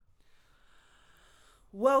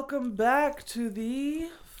Welcome back to the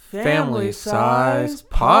Family Size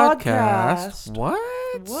Podcast. What?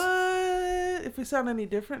 What? If we sound any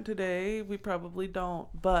different today, we probably don't.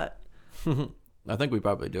 But I think we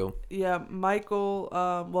probably do. yeah,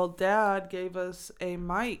 Michael, Dad gave us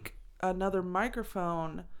another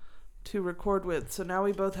microphone to record with. So now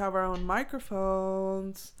we both have our own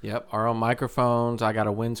microphones. Yep, our own microphones. I got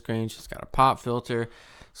a windscreen. She's got a pop filter.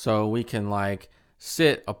 So we can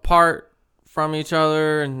sit apart from each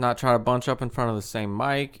other and not try to bunch up in front of the same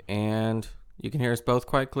mic, and you can hear us both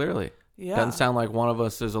quite clearly. Yeah. Doesn't sound like one of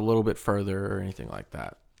us is a little bit further or anything like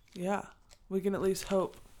that. Yeah. We can at least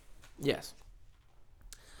hope. Yes.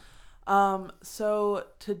 So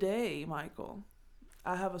today, Michael,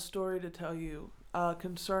 I have a story to tell you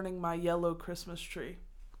concerning my yellow Christmas tree.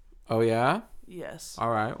 Oh, yeah? Yes. All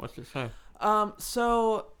right. What's it say?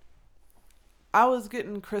 So I was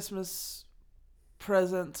getting Christmas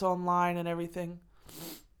presents online and everything.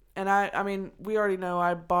 And I mean, we already know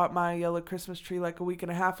I bought my yellow Christmas tree like a week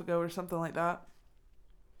and a half ago or something like that.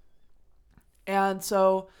 And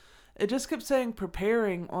so it just kept saying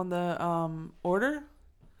preparing on the order.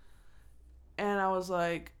 And I was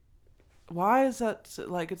like, why is that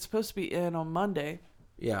it's supposed to be in on Monday?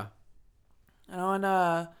 Yeah. And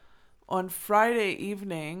on Friday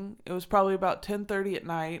evening, it was probably about 10:30 at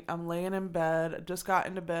night. I'm laying in bed. I just got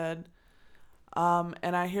into bed.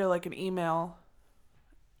 And I hear an email,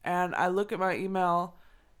 and I look at my email,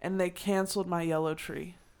 and they canceled my yellow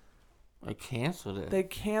tree. They canceled it. They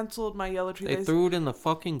canceled my yellow tree. They threw it in the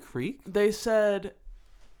fucking creek? They said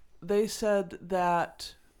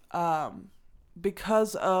that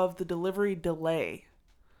because of the delivery delay,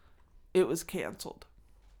 it was canceled.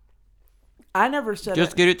 I never said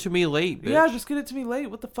just get it to me late, bitch. Yeah, just get it to me late.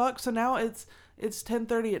 What the fuck? So now it's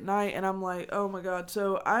 10:30 at night, and I'm like, oh my god.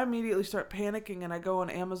 So I immediately start panicking, and I go on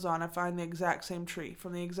Amazon. I find the exact same tree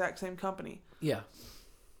from the exact same company. Yeah.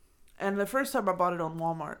 And the first time I bought it on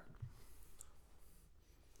Walmart.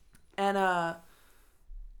 And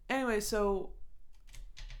anyway, so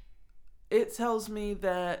it tells me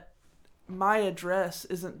that my address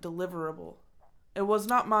isn't deliverable. It was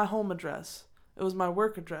not my home address. It was my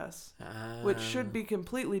work address, which should be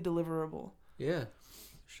completely deliverable. Yeah,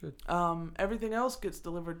 should. Everything else gets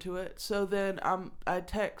delivered to it. So then I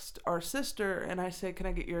text our sister and I say, can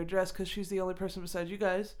I get your address? Because she's the only person besides you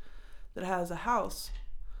guys that has a house.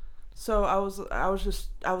 So I was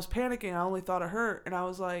panicking. I only thought of her, and I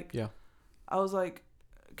was like,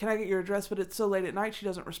 can I get your address? But it's so late at night, she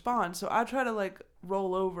doesn't respond. So I try to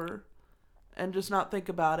roll over and just not think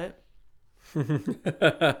about it.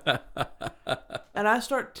 And I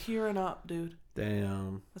start tearing up, dude.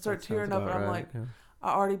 Damn. I start tearing up, and I'm like, yeah.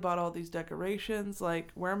 I already bought all these decorations.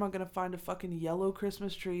 Where am I going to find a fucking yellow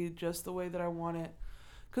Christmas tree just the way that I want it?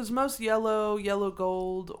 Because most yellow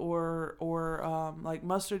gold, or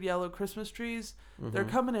mustard yellow Christmas trees, mm-hmm. They're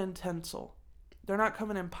coming in tinsel. They're not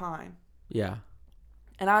coming in pine. Yeah.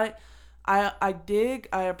 And I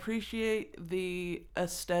appreciate the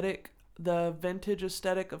aesthetic, the vintage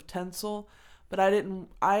aesthetic of tinsel, but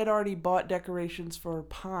I had already bought decorations for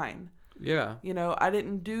pine. Yeah. I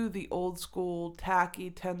didn't do the old school tacky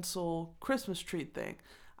tinsel Christmas tree thing.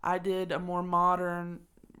 I did a more modern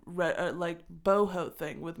boho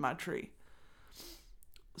thing with my tree.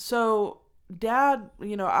 So Dad,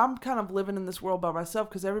 I'm kind of living in this world by myself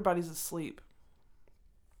because everybody's asleep.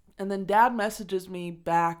 And then Dad messages me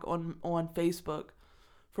back on Facebook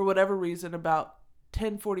for whatever reason about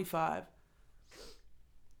 10:45.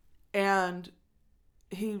 And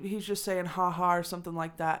he's just saying haha or something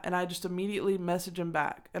like that. And I just immediately message him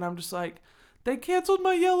back. And I'm just like, they canceled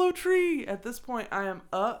my yellow tree. At this point, I am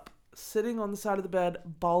up, sitting on the side of the bed,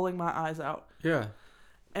 bawling my eyes out. Yeah.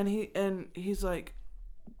 And he's like,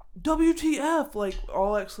 WTF,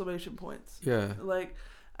 all exclamation points. Yeah.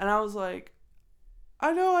 And I was like,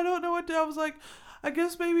 I don't know what to. I was like, I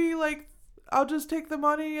guess maybe I'll just take the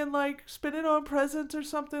money and spend it on presents or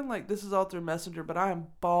something. This is all through Messenger, but I am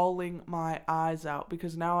bawling my eyes out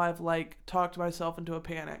because now I've talked myself into a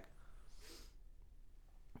panic.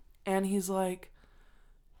 And he's like,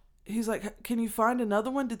 can you find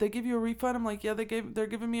another one? Did they give you a refund? I'm like, yeah, they're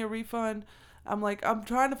giving me a refund. I'm like, I'm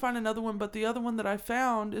trying to find another one, but the other one that I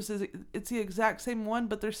found it's the exact same one,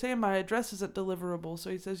 but they're saying my address isn't deliverable. So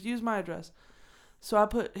he says, use my address. So I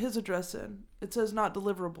put his address in. It says not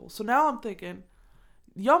deliverable. So now I'm thinking,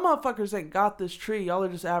 y'all motherfuckers ain't got this tree. Y'all are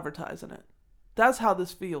just advertising it. That's how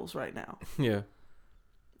this feels right now. Yeah.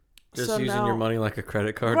 Just using your money like a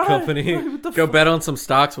credit card right, company. Right, Go bet on some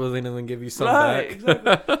stocks with it and then give you some back.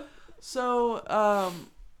 Exactly. So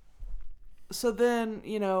so then,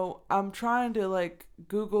 I'm trying to like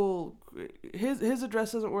Google his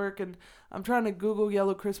address doesn't work, and I'm trying to Google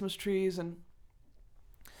yellow Christmas trees, and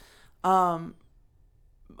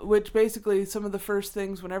which basically some of the first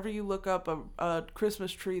things whenever you look up a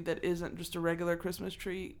Christmas tree that isn't just a regular Christmas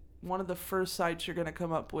tree, one of the first sites you're going to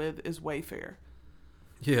come up with is Wayfair.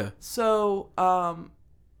 Yeah. So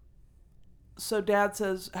Dad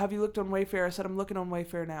says, "Have you looked on Wayfair?" I said, "I'm looking on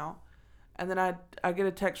Wayfair now." And then I get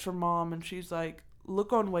a text from Mom, and she's like,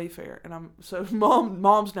 "Look on Wayfair." And so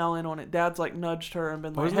Mom's now in on it. Dad's like nudged her and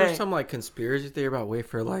been like, Wasn't "Hey." there some like conspiracy theory about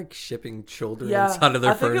Wayfair like shipping children inside of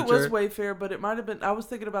their furniture? I think it was Wayfair, but it might have been. I was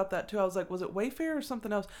thinking about that too. I was like, was it Wayfair or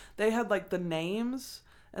something else? They had like the names,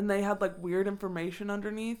 and they had like weird information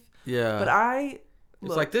underneath. Yeah. But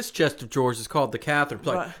it's like this chest of drawers is called the Catherine. It's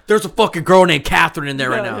like, right. There's a fucking girl named Catherine in there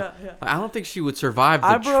right now. Yeah. I don't think she would survive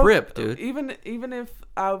the trip, dude. Even if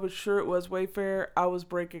I was sure it was Wayfair, I was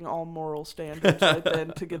breaking all moral standards right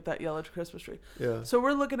then to get that yellow Christmas tree. Yeah. So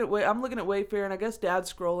I'm looking at Wayfair, and I guess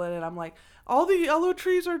Dad's scrolling, and I'm like, all the yellow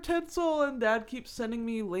trees are tinsel, and Dad keeps sending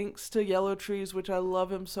me links to yellow trees, which I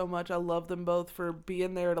love him so much. I love them both for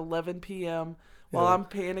being there at 11 p.m. while I'm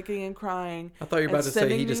panicking and crying. I thought you were about to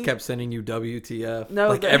say he just kept sending you WTF. No,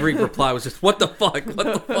 like every reply was just, what the fuck?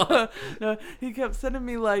 What the fuck? No, he kept sending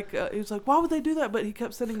me like, he was like, why would they do that? But he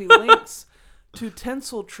kept sending me links to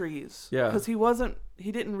tinsel trees. Yeah. Because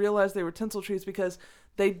he didn't realize they were tinsel trees because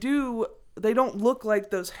they don't look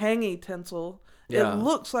like those hangy tinsel. Yeah. It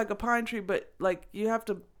looks like a pine tree, but like you have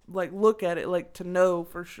to like look at it like to know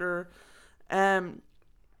for sure.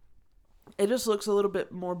 It just looks a little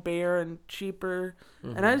bit more bare and cheaper.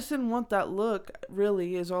 Mm-hmm. And I just didn't want that look,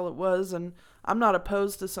 really, is all it was. And I'm not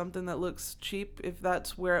opposed to something that looks cheap if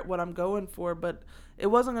that's what I'm going for. But it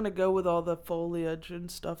wasn't going to go with all the foliage and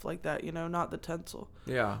stuff like that, not the tinsel.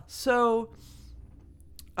 Yeah. So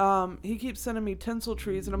he keeps sending me tinsel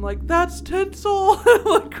trees. And I'm like, that's tinsel! I'm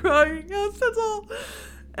like crying, that's tinsel!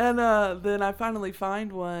 And then I finally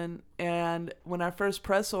find one, and when I first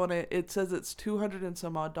press on it, it says it's $200 and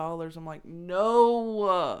some odd. I'm like,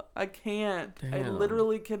 no, I can't. Damn. I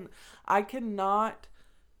literally I cannot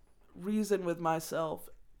reason with myself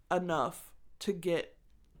enough to get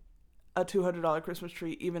a $200 Christmas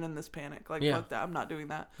tree, even in this panic. Like, fuck that, I'm not doing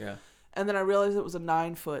that. Yeah. And then I realized it was a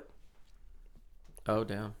 9-foot. Oh,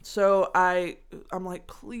 damn. So I'm like,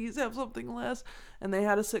 please have something less. And they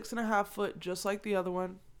had a 6.5 foot, just like the other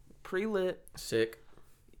one, pre-lit. Sick.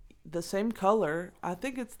 The same color. I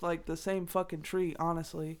think it's like the same fucking tree,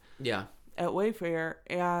 honestly. Yeah. At Wayfair.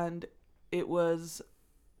 And it was,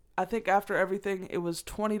 I think after everything, it was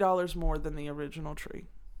 $20 more than the original tree.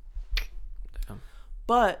 Damn.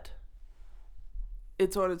 But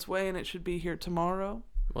it's on its way, and it should be here tomorrow.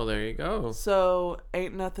 Well, there you go. So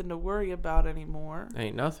ain't nothing to worry about anymore.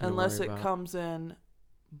 Ain't nothing unless to worry it about. comes in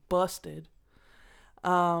busted.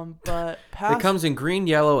 But it comes in green,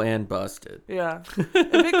 yellow, and busted. Yeah. If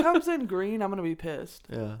it comes in green, I'm gonna be pissed.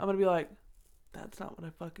 Yeah. I'm gonna be like, that's not what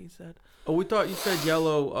I fucking said. Oh, we thought you said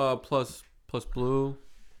yellow plus blue.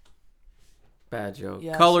 Bad joke.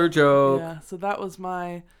 Yeah, Color joke. Yeah. So that was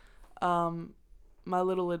my my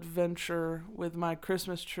little adventure with my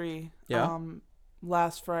Christmas tree. Yeah.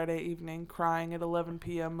 Last Friday evening, crying at 11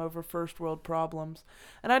 p.m. over first world problems.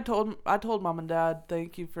 And I told Mom and Dad,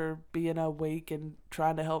 thank you for being awake and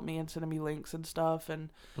trying to help me and sending me links and stuff.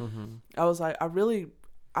 And I was like, I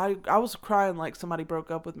was crying like somebody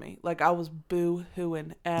broke up with me. Like I was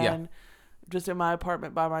boo-hooing and just in my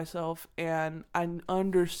apartment by myself. And I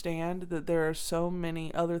understand that there are so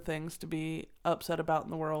many other things to be upset about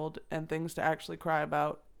in the world and things to actually cry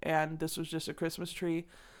about. And this was just a Christmas tree.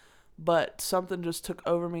 But something just took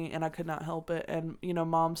over me, and I could not help it. And,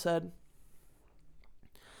 Mom said,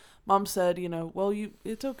 well,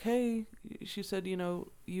 it's okay. She said,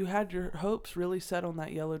 you had your hopes really set on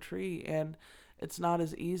that yellow tree, and it's not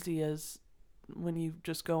as easy as when you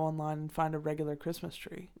just go online and find a regular Christmas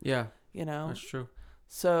tree. Yeah. That's true.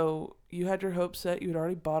 So you had your hopes set. You had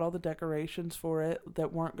already bought all the decorations for it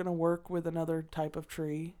that weren't going to work with another type of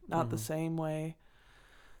tree, not the same way.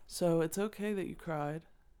 So it's okay that you cried.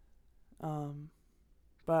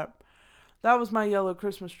 But that was my yellow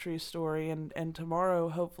Christmas tree story, and tomorrow,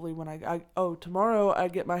 hopefully when tomorrow I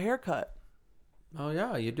get my hair cut. Oh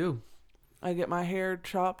yeah, you do. I get my hair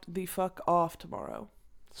chopped the fuck off tomorrow.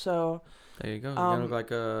 So there you go. You're gonna look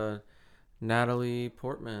like a Natalie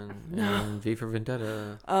Portman in V for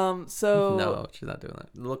Vendetta. So no, she's not doing that.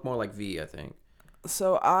 You look more like V, I think.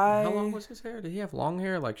 So how long was his hair? Did he have long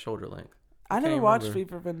hair, like shoulder length? I never watched V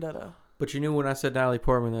for Vendetta. But you knew when I said Natalie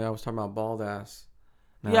Portman that I was talking about bald ass.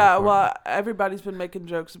 Not Yeah, important. well, everybody's been making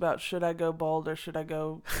jokes about should I go bald or should I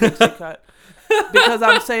go pixie cut, because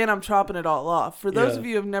I'm saying I'm chopping it all off. For those of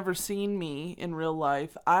you who have never seen me in real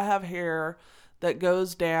life, I have hair that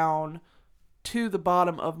goes down to the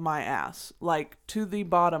bottom of my ass, like to the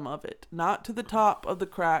bottom of it, not to the top of the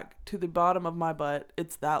crack, to the bottom of my butt.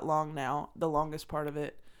 It's that long now, the longest part of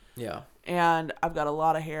it. Yeah. And I've got a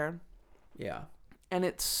lot of hair. Yeah. And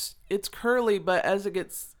it's curly, but as it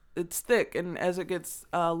gets, it's thick, and as it gets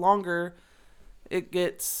longer, it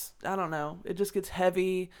gets, I don't know, it just gets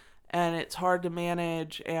heavy, and it's hard to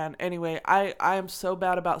manage. And anyway, I am so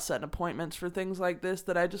bad about setting appointments for things like this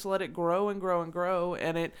that I just let it grow and grow and grow,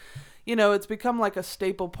 and it, you know, it's become like a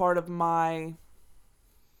staple part of my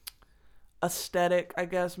aesthetic, I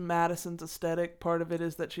guess. Madison's aesthetic part of it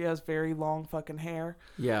is that she has very long fucking hair.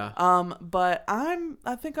 Yeah. But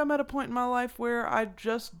I think I'm at a point in my life where I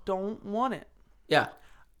just don't want it. Yeah.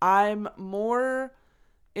 I'm more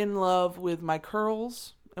in love with my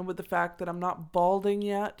curls and with the fact that I'm not balding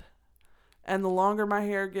yet. And the longer my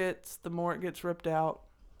hair gets, the more it gets ripped out.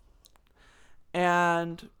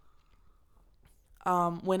 And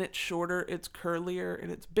when it's shorter, it's curlier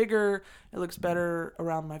and it's bigger. It looks better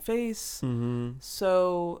around my face. Mm-hmm.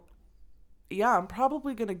 So, yeah, I'm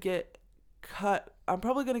probably going to get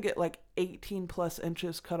like 18 plus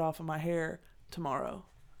inches cut off of my hair tomorrow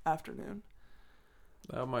afternoon.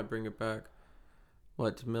 That might bring it back.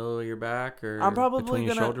 What, to the middle of your back or I'm probably between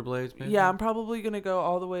your gonna, shoulder blades? Maybe? Yeah, I'm probably going to go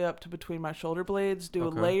all the way up to between my shoulder blades, do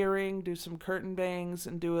Okay. a layering, do some curtain bangs,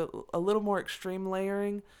 and do a little more extreme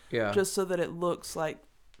layering. Yeah. Just so that it looks like,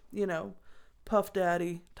 you know, Puff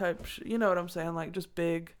Daddy type. You know what I'm saying? Like, just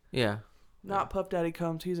big. Yeah. Not Puff Daddy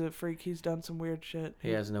Combs. He's a freak. He's done some weird shit. He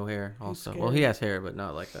has no hair also. Well, scary. he has hair, but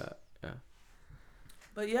not like that. Yeah.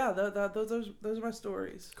 But yeah, those are my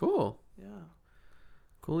stories. Cool. Yeah.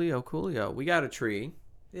 Coolio. We got a tree.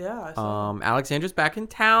 Yeah, I saw Alexandra's back in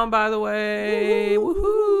town, by the way.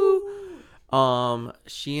 Woohoo!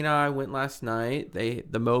 She and I went last night. The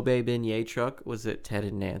Mobe beignet truck was at Ted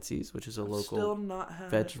and Nancy's, which is a local still not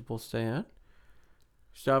had vegetable stand.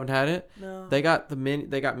 Still haven't had it? No. They got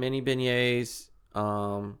mini beignets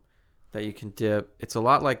that you can dip. It's a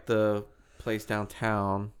lot like the place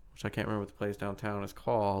downtown, which I can't remember what the place downtown is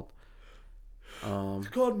called. It's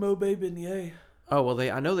called Mobe Beignet. Oh, well,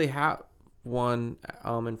 I know they have one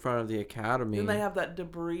in front of the academy. And they have that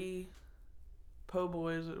debris po'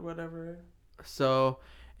 boys or whatever. So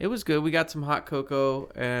it was good. We got some hot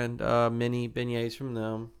cocoa and mini beignets from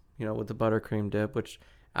them, you know, with the buttercream dip, which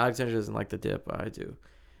Alexandra doesn't like the dip, but I do.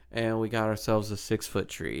 And we got ourselves a 6-foot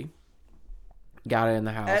tree. Got it in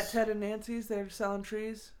the house. At Ted and Nancy's, they're selling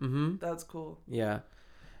trees? Mm-hmm. That's cool. Yeah.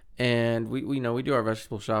 And we do our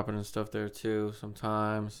vegetable shopping and stuff there too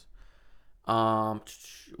sometimes.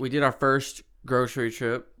 We did our first grocery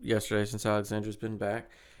trip yesterday since Alexandra's been back.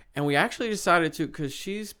 And we actually decided to, because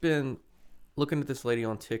she's been looking at this lady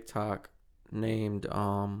on TikTok named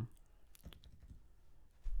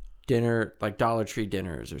dinner, like Dollar Tree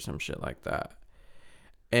dinners or some shit like that.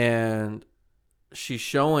 And she's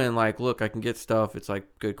showing like, look, I can get stuff. It's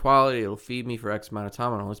like good quality. It'll feed me for X amount of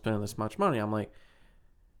time. I'm only spending this much money. I'm like,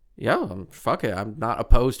 yeah, fuck it. I'm not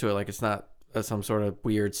opposed to it. Like, it's not some sort of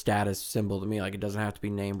weird status symbol to me. Like, it doesn't have to be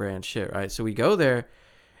name brand shit, right? So we go there,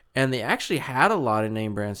 and they actually had a lot of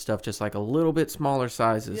name brand stuff, just like a little bit smaller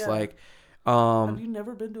sizes. Yeah. Like, have you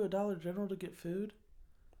never been to a Dollar General to get food?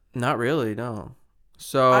 Not really, no.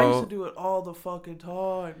 So I used to do it all the fucking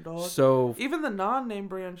time, dog. So even the non-name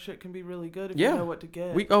brand shit can be really good if Yeah. you know what to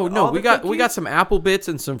get. we All the got cookies- some apple bits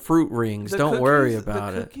and some fruit rings. the Don't worry cookies-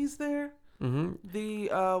 about the it. cookies there. Mm-hmm. The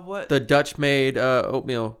what? The Dutch made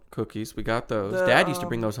oatmeal cookies. We got those. The, Dad used to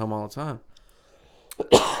bring those home all the time.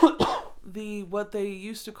 The what they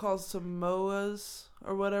used to call Samoas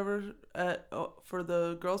or whatever for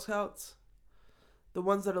the Girl Scouts. The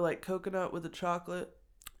ones that are like coconut with the chocolate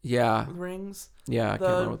Yeah. rings. Yeah, I can't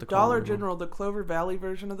remember The what the Dollar General, the Clover Valley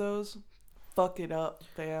version of those. Fuck it up,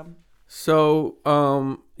 fam. So,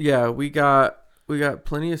 yeah, we got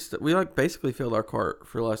plenty of stuff. We like basically filled our cart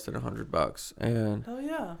for less than $100, and Oh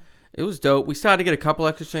yeah. it was dope. We started to get a couple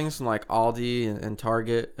extra things from like Aldi and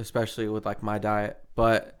Target, especially with like my diet,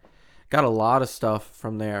 but got a lot of stuff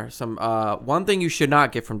from there. Some one thing you should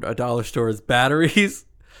not get from a dollar store is batteries.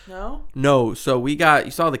 No? No, so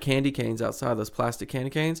you saw the candy canes outside, those plastic candy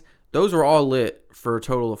canes. Those were all lit for a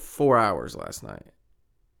total of 4 hours last night.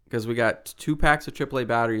 Because we got 2 packs of AAA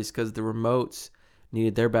batteries because the remotes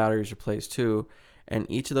needed their batteries replaced too. And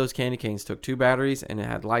each of those candy canes took 2 batteries and it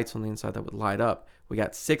had lights on the inside that would light up. We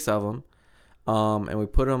got 6 of them. And we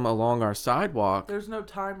put them along our sidewalk. There's no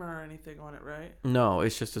timer or anything on it, right? No,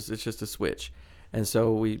 it's just a switch. And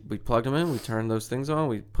so we plugged them in. We turned those things on.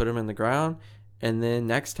 We put them in the ground. And then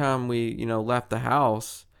next time we, left the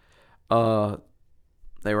house, they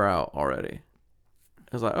were out already.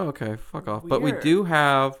 I was like, oh, okay, fuck off. But we do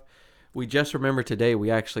have, we just remembered today,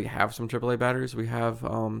 we actually have some AAA batteries. We have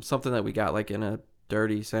something that we got like in a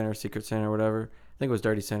Dirty Center, Secret Center, whatever. I think it was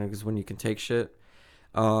Dirty Center because when you can take shit.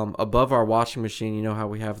 Above our washing machine, you know how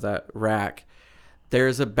we have that rack.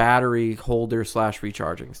 There's a battery holder /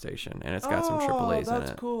 recharging station, and it's got some AAAs in it.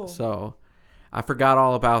 That's cool. So I forgot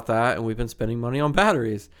all about that, and we've been spending money on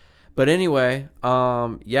batteries. But anyway,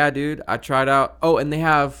 yeah, dude, I tried out. Oh, and they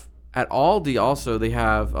have at Aldi also, they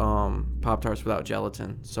have Pop-Tarts without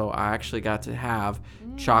gelatin. So I actually got to have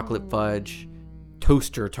chocolate fudge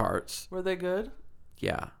toaster tarts. Were they good?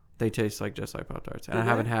 Yeah. They taste just like Pop-Tarts. And I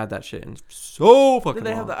haven't had that shit in so fucking long. Did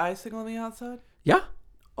they have the icing on the outside? Yeah.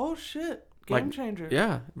 Oh, shit. Game changer.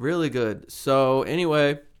 Yeah, really good. So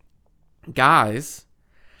anyway, guys,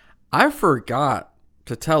 I forgot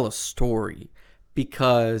to tell a story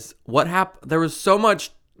because what happened, there was so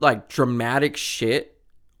much dramatic shit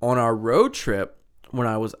on our road trip when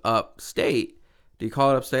I was upstate. Do you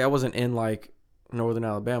call it upstate? I wasn't in northern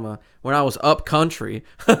Alabama. When I was up country,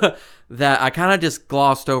 that I kind of just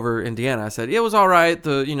glossed over Indiana. I said, yeah, it was all right.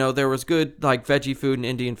 There was good veggie food and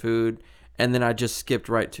Indian food. And then I just skipped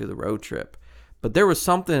right to the road trip. But there was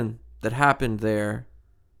something that happened there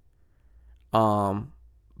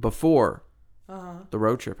before the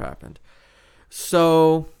road trip happened.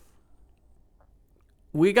 So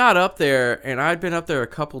we got up there, and I'd been up there a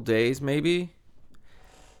couple days maybe,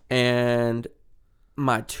 and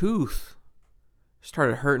my tooth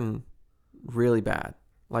started hurting really bad,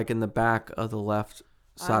 in the back of the left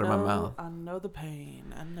side of my mouth. I know the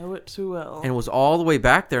pain. I know it too well. And it was all the way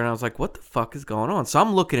back there, and I was like, what the fuck is going on? So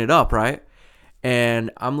I'm looking it up, right? And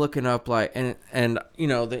I'm looking up and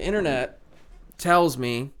the internet tells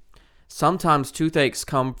me sometimes toothaches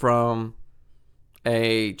come from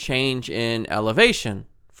a change in elevation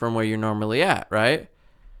from where you're normally at, right?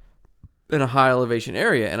 In a high elevation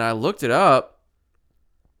area. And I looked it up,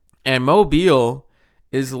 and Mobile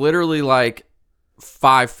is literally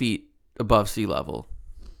 5 feet above sea level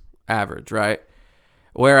average, right?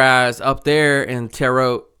 Whereas up there in Terre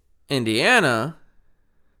Haute, Indiana,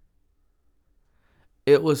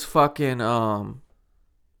 it was fucking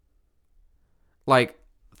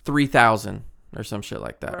 3,000 or some shit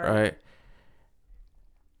like that, right?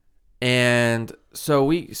 And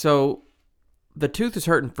so the tooth is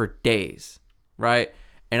hurting for days, right?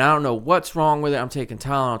 And I don't know what's wrong with it. I'm taking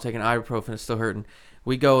Tylenol, I'm taking ibuprofen, it's still hurting.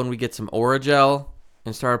 We go and we get some Oragel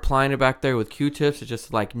and start applying it back there with Q-tips to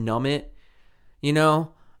just numb it,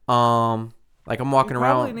 I'm walking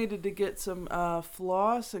around. Probably needed to get some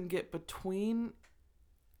floss and get between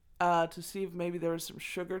to see if maybe there was some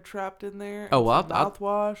sugar trapped in there. Oh, well,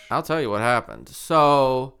 mouthwash. I'll tell you what happened.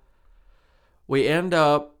 So we end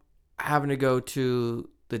up having to go to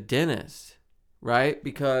the dentist, right?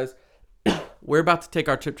 Because we're about to take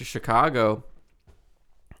our trip to Chicago,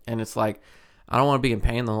 and it's I don't want to be in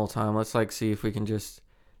pain the whole time. Let's see if we can just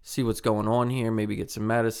see what's going on here. Maybe get some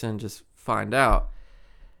medicine, just find out.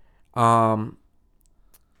 And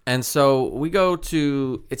so we go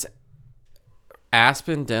to, it's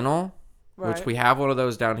Aspen Dental, right, which we have one of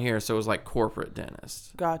those down here. So it was corporate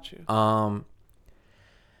dentist. Got you.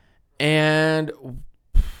 And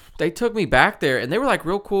they took me back there, and they were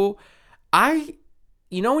real cool.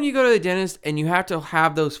 when you go to the dentist and you have to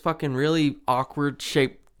have those fucking really awkward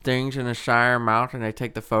shaped things in a shire mouth, and they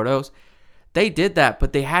take the photos. They did that,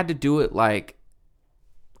 but they had to do it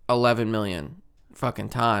 11 million fucking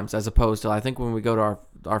times, as opposed to, I think when we go to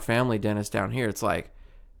our family dentist down here, it's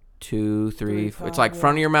 2, 3, 4. It's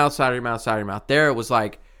front of your mouth, side of your mouth, side of your mouth. There it was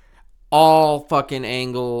all fucking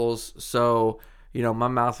angles. So, my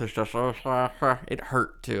mouth is just, it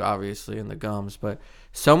hurt too, obviously, in the gums, but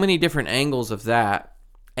so many different angles of that.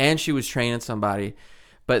 And she was training somebody.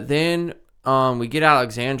 But then we get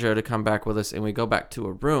Alexandra to come back with us, and we go back to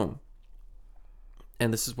a room.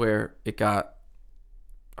 And this is where it got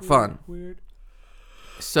fun. Weird.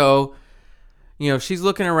 So, she's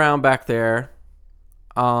looking around back there.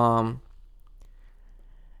 And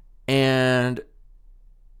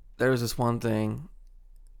there was this one thing.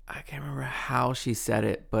 I can't remember how she said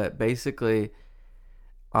it, but basically,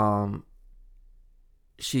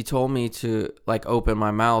 she told me to open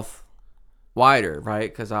my mouth wider,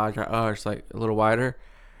 right? Because I was it's a little wider,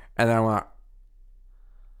 and then I went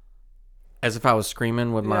as if I was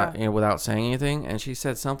screaming with my without saying anything, and she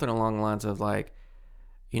said something along the lines of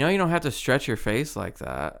you don't have to stretch your face like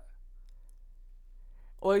that.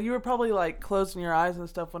 Well, you were probably closing your eyes and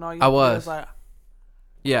stuff when all you I was was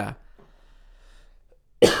yeah.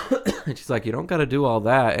 And she's like, you don't got to do all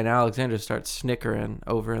that. And Alexandra starts snickering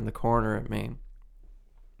over in the corner at me.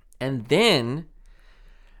 And then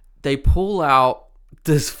they pull out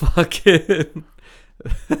this fucking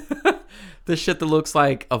this shit that looks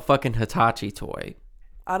like a fucking Hitachi toy.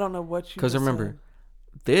 I don't know what you. Because remember,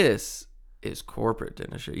 this is corporate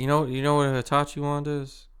dentistry. You know what a Hitachi wand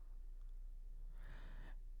is?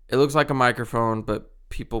 It looks like a microphone, but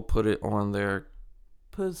people put it on their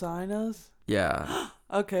vaginas. Yeah.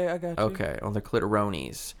 Okay, I got you. Okay, on the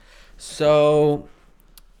clitoronies. So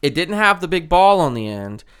it didn't have the big ball on the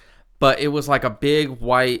end, but it was like a big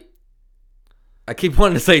white. I keep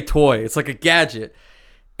wanting to say toy. It's like a gadget.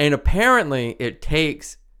 And apparently it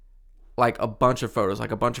takes like a bunch of photos,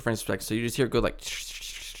 like a bunch of frames per second. So you just hear it go like,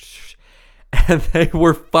 and they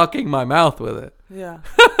were fucking my mouth with it. Yeah.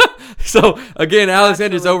 So again,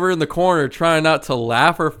 Alexandra's over in the corner trying not to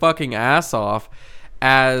laugh her fucking ass off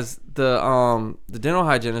as the dental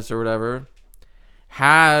hygienist or whatever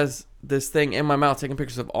has this thing in my mouth taking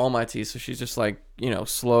pictures of all my teeth. So she's just like,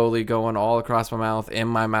 slowly going all across my mouth, in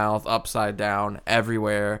my mouth, upside down,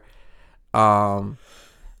 everywhere. And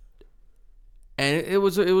it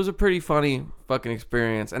was a pretty funny fucking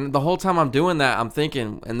experience. And the whole time I'm doing that, I'm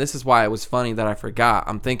thinking, and this is why it was funny that I forgot.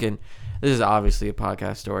 I'm thinking, this is obviously a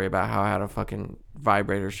podcast story about how I had a fucking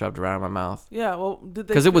vibrator shoved around my mouth. Yeah, well, did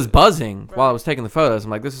they? Because it was buzzing while I was taking the photos.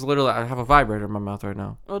 I'm like, this is literally, I have a vibrator in my mouth right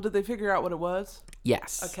now. Well, did they figure out what it was?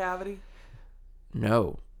 Yes. A cavity?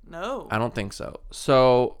 No. No. I don't think so.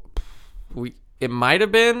 So, it might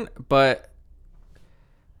have been, but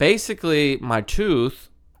basically my tooth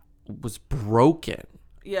was broken.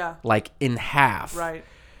 Yeah. Like in half. Right.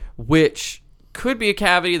 Which could be a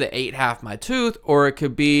cavity that ate half my tooth, or it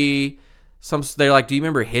could be they're like, do you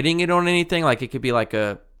remember hitting it on anything? Like it could be like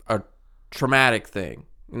a traumatic thing.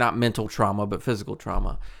 Not mental trauma, but physical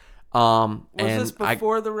trauma. Was this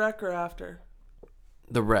before the wreck or after?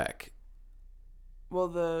 The wreck. Well,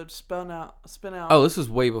 the spin out. Oh, this was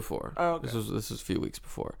way before. Oh, okay. This was a few weeks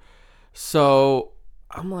before. So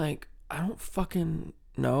I'm like, I don't fucking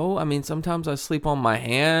know. I mean, sometimes I sleep on my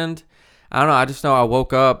hand. I don't know. I just know I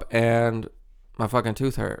woke up and my fucking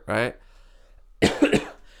tooth hurt, right?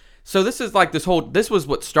 So this is like this was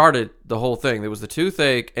what started the whole thing. There was the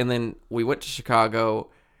toothache, and then we went to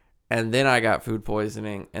Chicago, and then I got food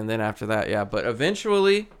poisoning, and then after that, yeah. But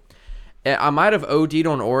eventually, I might have OD'd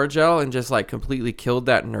on Orajel and just like completely killed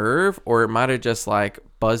that nerve, or it might have just like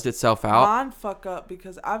buzzed itself out. Mine fuck up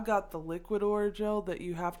because I've got the liquid Orajel that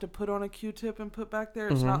you have to put on a Q-tip and put back there.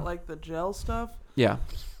 It's not like the gel stuff. Yeah.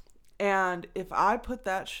 And if I put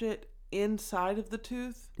that shit inside of the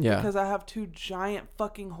tooth, because I have two giant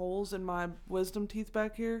fucking holes in my wisdom teeth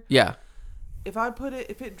back here. Yeah. If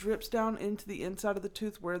it drips down into the inside of the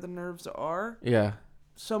tooth where the nerves are. Yeah.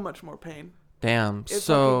 So much more pain. Damn. It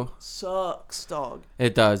so fucking sucks, dog.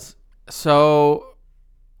 It does. So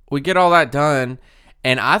we get all that done,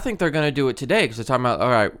 and I think they're gonna do it today because they're talking about, all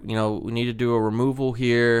right, we need to do a removal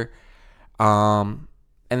here, and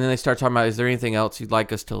then they start talking about, is there anything else you'd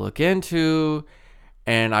like us to look into?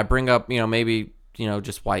 And I bring up, maybe,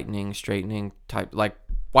 just whitening, straightening type, like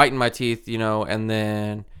whiten my teeth, and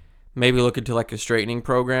then maybe look into like a straightening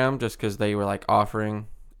program just because they were like offering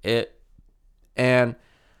it. And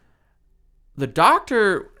the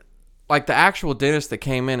doctor, like the actual dentist that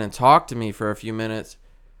came in and talked to me for a few minutes,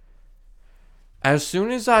 as soon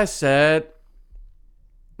as I said,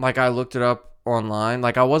 like I looked it up online,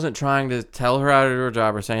 like I wasn't trying to tell her how to do her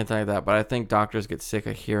job or say anything like that, but I think doctors get sick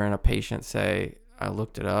of hearing a patient say, I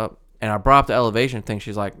looked it up, and I brought up the elevation thing.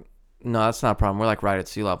 She's like, no, that's not a problem. We're like right at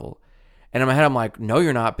sea level. And in my head, I'm like, no,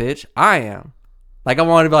 you're not, bitch. I am. Like, I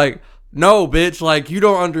wanted to be like, no, bitch. Like, you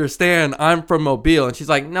don't understand. I'm from Mobile. And she's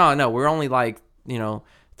like, no, we're only like,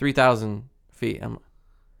 3,000 feet.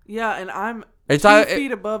 Yeah, and I'm 2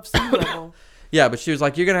 feet above sea level. Yeah, but she was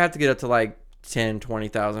like, you're going to have to get up to like 10,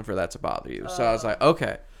 20,000 for that to bother you. So I was like,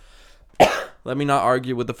 okay. Let me not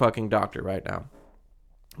argue with the fucking doctor right now.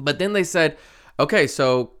 But then they said, okay,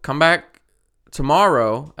 so come back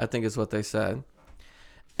tomorrow, I think is what they said.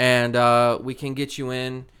 And we can get you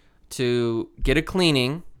in to get a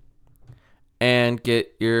cleaning and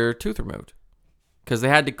get your tooth removed. Because they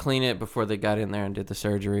had to clean it before they got in there and did the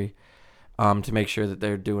surgery to make sure that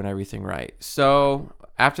they're doing everything right. So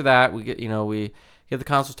after that, we get the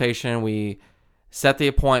consultation. We set the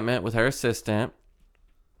appointment with her assistant.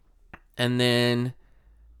 And then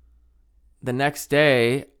the next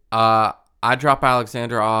day, I drop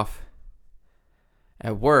Alexandra off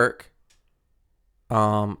at work.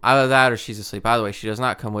 Either that or she's asleep. By the way, she does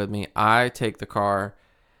not come with me. I take the car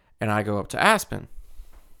and I go up to Aspen.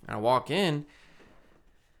 And I walk in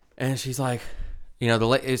and she's like,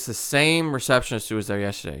 it's the same receptionist who was there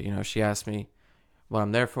yesterday. She asked me what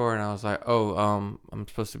I'm there for, and I was like, oh, I'm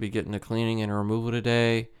supposed to be getting a cleaning and a removal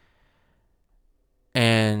today.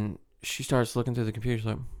 And she starts looking through the computer. She's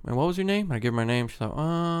like, and what was your name? I give her my name. She's like,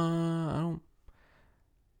 I don't.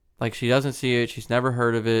 Like, she doesn't see it. She's never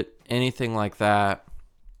heard of it. Anything like that.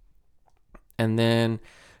 And then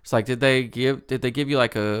it's like, did they give you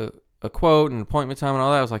like a quote and appointment time and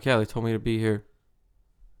all that? I was like, yeah, they told me to be here.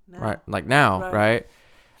 Now. Right. Like now, right?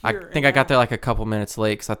 I think I got there like a couple minutes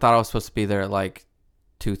late because I thought I was supposed to be there at like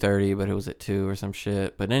 2:30, but it was at 2 or some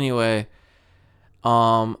shit. But anyway,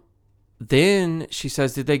 then she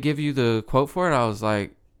says, did they give you the quote for it? I was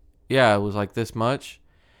like, yeah, it was like this much.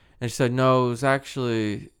 And she said, no, it was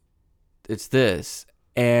actually, it's this.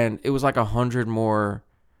 And it was like $100 more.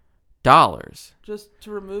 Just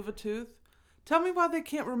to remove a tooth? Tell me why they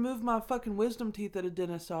can't remove my fucking wisdom teeth at a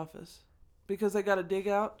dentist's office. Because they got to dig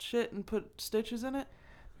out shit and put stitches in it?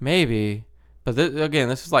 Maybe. But again,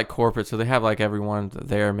 this is like corporate, so they have like everyone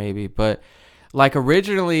there maybe. But like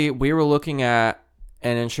originally we were looking at,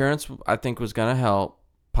 and insurance I think was going to help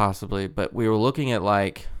possibly, but we were looking at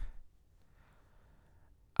like,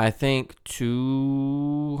 I think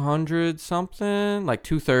 200 something, like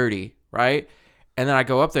 230, right? And then I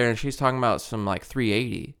go up there and she's talking about some like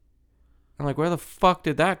 380. I'm like, where the fuck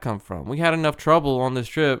did that come from? We had enough trouble on this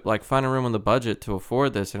trip, like finding room in the budget to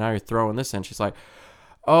afford this, and now you're throwing this in. She's like,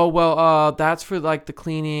 oh, well, that's for like the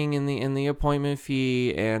cleaning and the appointment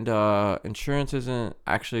fee, and insurance isn't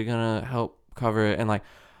actually gonna help cover it. And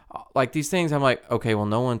like these things, I'm like, okay, well,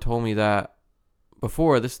 no one told me that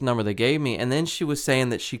before. This is the number they gave me. And then she was saying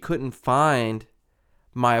that she couldn't find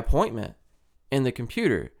my appointment in the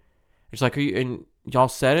computer. It's like, and y'all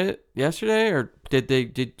said it yesterday, or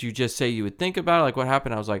did you just say you would think about it? Like, what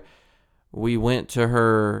happened? I was like, we went to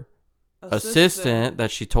her assistant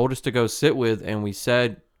that she told us to go sit with, and we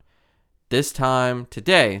said this time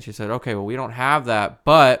today. And she said, okay, well, we don't have that,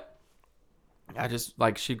 but I just,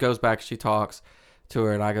 like, she goes back, she talks to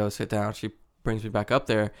her, and I go sit down. She brings me back up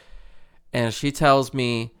there, and she tells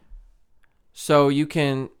me, so you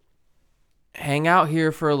can hang out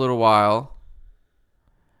here for a little while,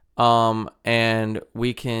 and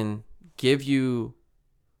we can do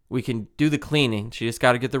the cleaning. She just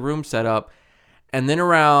got to get the room set up. And then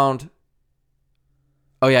around,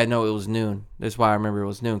 oh yeah, no, it was noon. That's why I remember it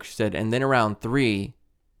was noon. She said, and then around 3,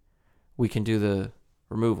 we can do the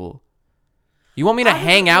removal. You want me to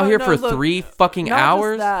hang out here for 3 fucking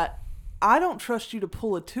hours? Not just that. I don't trust you to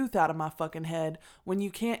pull a tooth out of my fucking head when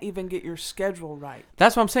you can't even get your schedule right.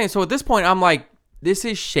 That's what I'm saying. So at this point, I'm like, this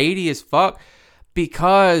is shady as fuck.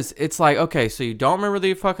 Because it's like, okay, so you don't remember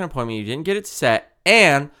the fucking appointment, you didn't get it set,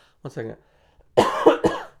 and one second,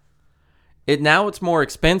 now it's more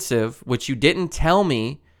expensive, which you didn't tell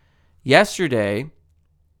me yesterday,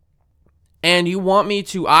 and you want me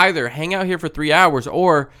to either hang out here for 3 hours,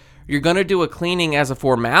 or you're gonna do a cleaning as a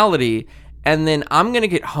formality, and then I'm gonna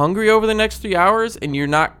get hungry over the next 3 hours, and you're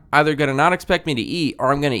not either gonna not expect me to eat,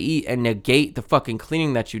 or I'm gonna eat and negate the fucking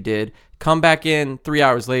cleaning that you did. Come back in 3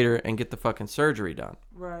 hours later and get the fucking surgery done.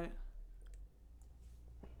 Right.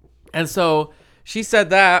 And so she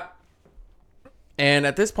said that. And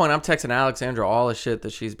at this point, I'm texting Alexandra all the shit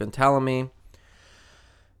that she's been telling me.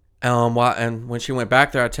 And when she went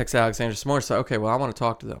back there, I texted Alexandra some more. So, okay, well, I want to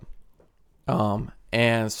talk to them.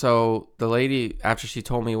 And so the lady, after she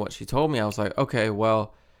told me what she told me, I was like, okay,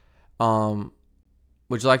 well,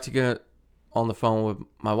 would you like to get on the phone with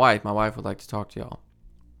my wife? My wife would like to talk to y'all.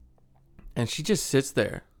 And she just sits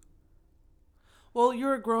there. Well,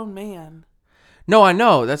 you're a grown man. No, I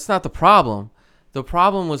know. That's not the problem. The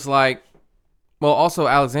problem was like, well, also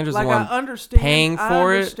Alexandra's the one paying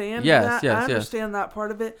for it. Yes. I understand that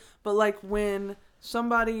part of it. But like when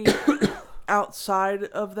somebody outside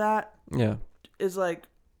of that is like,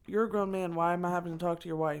 you're a grown man. Why am I having to talk to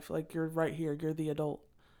your wife? Like, you're right here. You're the adult.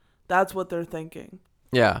 That's what they're thinking.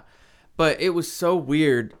 Yeah. But it was so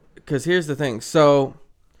weird because here's the thing. So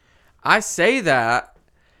I say that,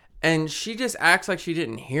 and she just acts like she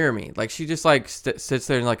didn't hear me. Like, she just, like, sits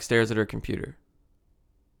there and, like, stares at her computer.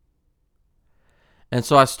 And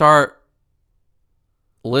so I start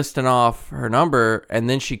listing off her number, and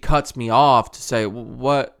then she cuts me off to say,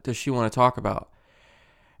 what does she want to talk about?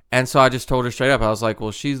 And so I just told her straight up. I was like,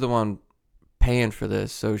 well, she's the one paying for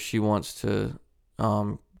this, so she wants to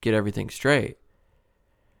get everything straight.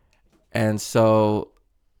 And so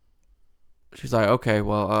she's like, okay,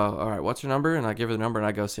 well, all right, what's your number? And I give her the number, and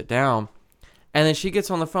I go sit down. And then she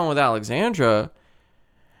gets on the phone with Alexandra,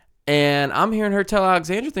 and I'm hearing her tell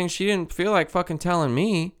Alexandra things she didn't feel like fucking telling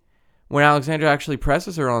me when Alexandra actually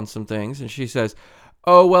presses her on some things. And she says,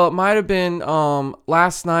 oh well, it might have been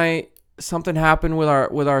last night something happened with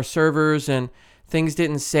our servers and things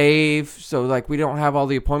didn't save, so like we don't have all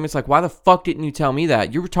the appointments. Like, why the fuck didn't you tell me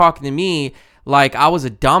that? You were talking to me like I was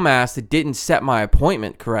a dumbass that didn't set my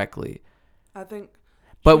appointment correctly. I think.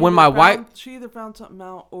 But when my wife, she either found something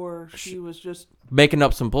out or she was just making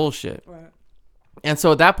up some bullshit. Right. And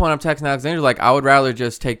so at that point, I'm texting Alexander like, I would rather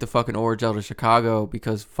just take the fucking Oragel to Chicago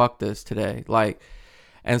because fuck this today. Like,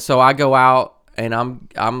 and so I go out and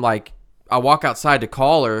I'm like, I walk outside to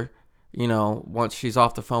call her, you know, once she's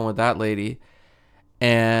off the phone with that lady,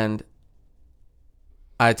 and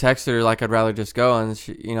I text her like I'd rather just go. And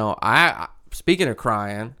she, you know, speaking of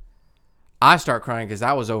crying, I start crying because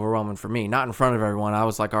that was overwhelming for me. Not in front of everyone. I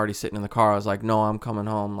was like already sitting in the car. I was like, no, I'm coming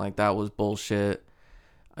home. Like, that was bullshit.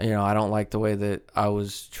 You know, I don't like the way that I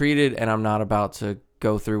was treated, and I'm not about to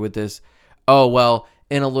go through with this. Oh, well,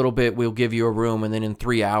 in a little bit, we'll give you a room, and then in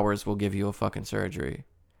 3 hours, we'll give you a fucking surgery.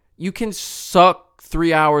 You can suck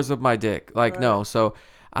 3 hours of my dick. Like, right. No. So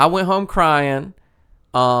I went home crying,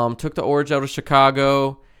 took the Oragel to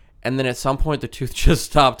Chicago, and then at some point, the tooth just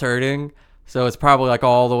stopped hurting. So it's probably like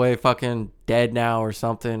all the way fucking dead now or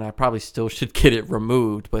something. I probably still should get it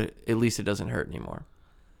removed, but at least it doesn't hurt anymore.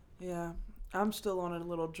 Yeah. I'm still on a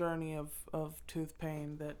little journey of tooth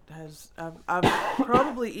pain that has... I've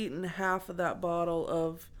probably eaten half of that bottle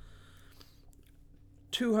of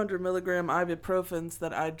 200 milligram ibuprofens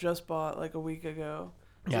that I just bought like a week ago.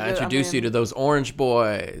 Yeah, I introduced you to those orange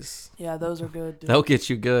boys. Yeah, those are good, dude. They'll get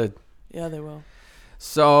you good. Yeah, they will.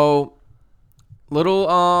 So,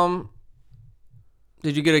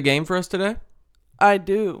 did you get a game for us today? I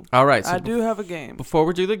do. All right. So I do have a game. Before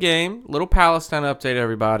we do the game, little Palestine update,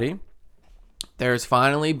 everybody. There's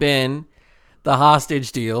finally been the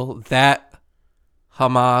hostage deal that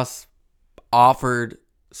Hamas offered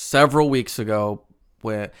several weeks ago,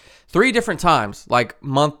 with 3 different times, like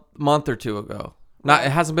month or two ago. Not, it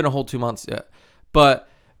hasn't been a whole 2 months yet, but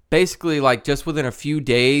basically, like just within a few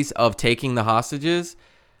days of taking the hostages,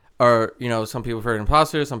 or you know, some people have heard him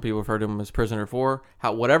imposter, some people have heard him as prisoner of war,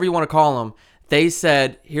 whatever you want to call them. They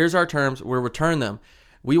said, "Here's our terms. We'll return them.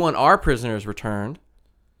 We want our prisoners returned."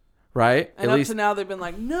 Right? And at up least, to now, they've been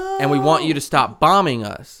like, no. And we want you to stop bombing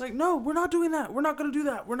us. Like, no, we're not doing that. We're not going to do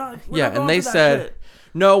that. We're not and going they to that said, shit.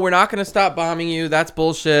 no, we're not going to stop bombing you. That's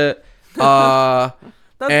bullshit. That's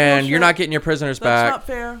and bullshit. You're not getting your prisoners back. That's not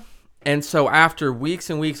fair. And so after weeks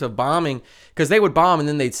and weeks of bombing, because they would bomb and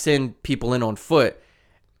then they'd send people in on foot.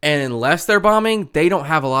 And unless they're bombing, they don't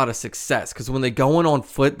have a lot of success. Because when they go in on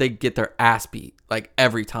foot, they get their ass beat, like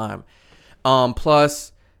every time.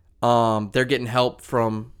 Plus, they're getting help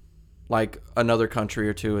from like another country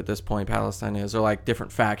or two at this point. Palestine is, or like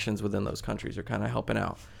different factions within those countries are kind of helping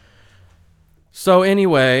out. So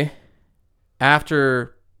anyway,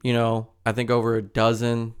 after, you know, I think over a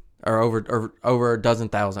dozen or over a dozen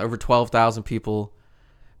thousand, over 12,000 people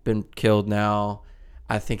been killed now.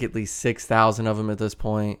 I think at least 6,000 of them at this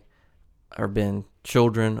point have been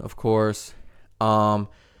children, of course.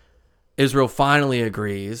 Israel finally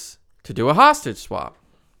agrees to do a hostage swap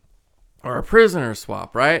or a prisoner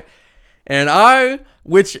swap, right? And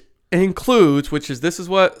this is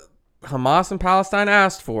what Hamas and Palestine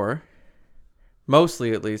asked for,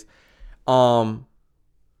 mostly at least, the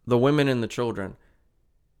women and the children.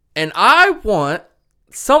 And I want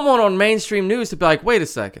someone on mainstream news to be like, wait a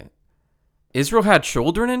second. Israel had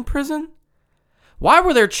children in prison? Why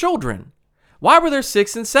were there children? Why were there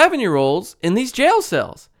 6 and 7-year-olds in these jail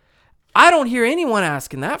cells? I don't hear anyone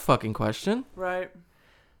asking that fucking question. Right.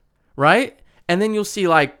 Right? And then you'll see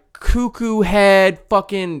like cuckoo head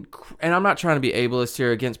fucking, and I'm not trying to be ableist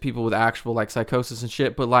here against people with actual like psychosis and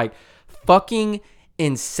shit, but like fucking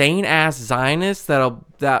insane ass Zionists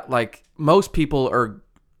that like most people are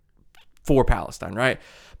for Palestine, right?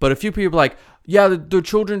 But a few people are like, yeah, the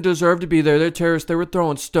children deserve to be there. They're terrorists. They were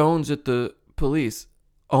throwing stones at the police.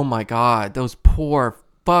 Oh my God, those poor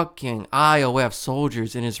fucking IOF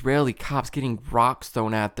soldiers and Israeli cops getting rocks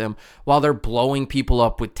thrown at them while they're blowing people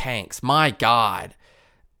up with tanks. My God.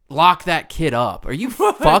 Lock that kid up. Are you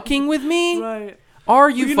fucking with me? Right. Are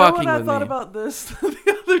you fucking with me? You know what I thought about this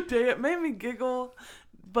the other day? It made me giggle,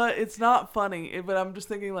 but it's not funny. But I'm just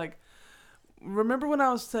thinking like, remember when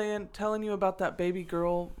I was telling you about that baby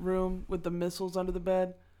girl room with the missiles under the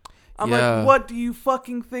bed? I'm like, what do you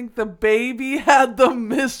fucking think? The baby had the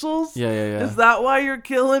missiles? Yeah. Is that why you're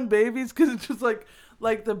killing babies? Because it's just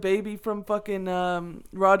like the baby from fucking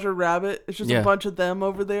Roger Rabbit. It's just a bunch of them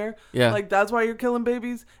over there. Yeah. Like, that's why you're killing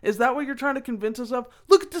babies? Is that what you're trying to convince us of?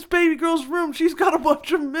 Look at this baby girl's room. She's got a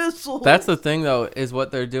bunch of missiles. That's the thing, though, is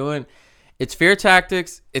what they're doing It's fear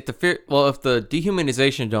tactics. If the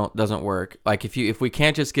dehumanization doesn't work, like if we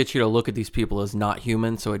can't just get you to look at these people as not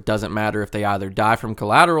human, so it doesn't matter if they either die from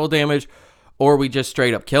collateral damage or we just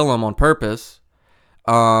straight up kill them on purpose.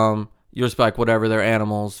 You'll just be like, whatever, they're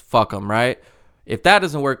animals, fuck them, right? If that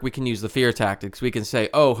doesn't work, we can use the fear tactics. We can say,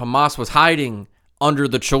 oh, Hamas was hiding under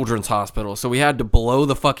the children's hospital, so we had to blow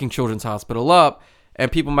the fucking children's hospital up,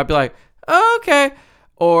 and people might be like, oh, okay,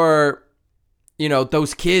 or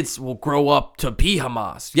those kids will grow up to be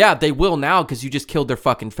Hamas. Yeah, they will now because you just killed their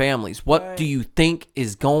fucking families. What do you think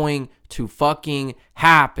is going to fucking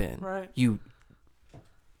happen? Right. You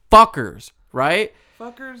fuckers, right?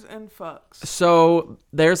 Fuckers and fucks. So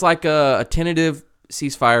there's like a tentative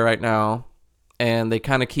ceasefire right now, and they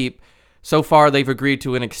kind of so far they've agreed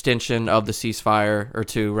to an extension of the ceasefire or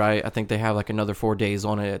two, right? I think they have like another 4 days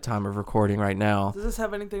on it at time of recording right now. Does this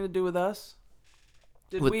have anything to do with us?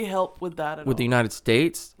 Did we help with that at all? With the United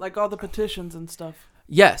States? Like all the petitions and stuff?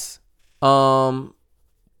 Yes.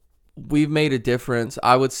 We've made a difference.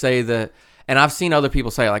 I would say that, and I've seen other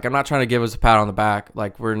people say, like, I'm not trying to give us a pat on the back.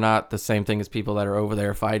 Like, we're not the same thing as people that are over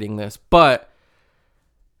there fighting this. But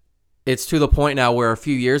it's to the point now where a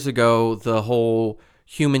few years ago, the whole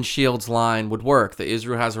human shields line would work. The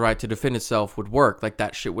Israel has a right to defend itself would work. Like,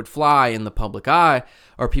 that shit would fly in the public eye,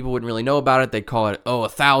 or people wouldn't really know about it. They'd call it,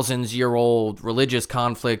 1,000-year-old religious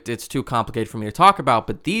conflict. It's too complicated for me to talk about.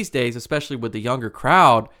 But these days, especially with the younger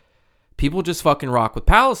crowd, people just fucking rock with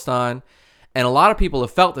Palestine. And a lot of people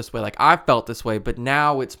have felt this way. Like, I've felt this way. But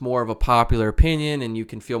now it's more of a popular opinion, and you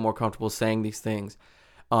can feel more comfortable saying these things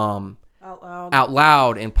out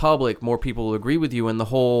loud in public. More people will agree with you. And the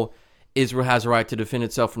whole Israel has a right to defend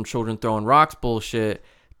itself from children throwing rocks bullshit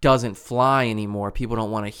doesn't fly anymore. People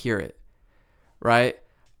don't want to hear it, right?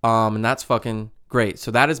 And that's fucking great.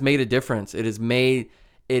 So that has made a difference. It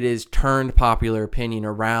has turned popular opinion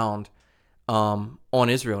around on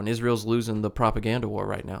Israel, and Israel's losing the propaganda war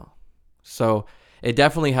right now. So it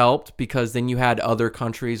definitely helped, because then you had other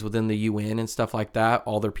countries within the UN and stuff like that.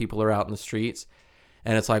 All their people are out in the streets,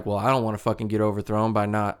 and it's like, well, I don't want to fucking get overthrown by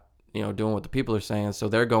not doing what the people are saying. So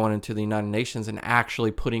they're going into the United Nations and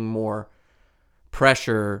actually putting more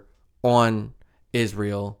pressure on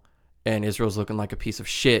Israel. And Israel's looking like a piece of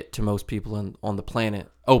shit to most people on the planet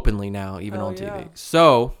openly now, even on TV.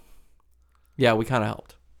 So, yeah, we kind of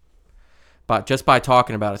helped. But just by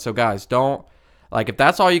talking about it. So, guys, don't, like, if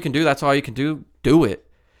that's all you can do, that's all you can do. Do it.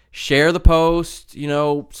 Share the post,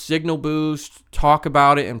 signal boost, talk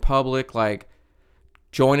about it in public. Like,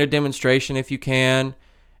 join a demonstration if you can.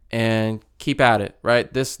 And keep at it,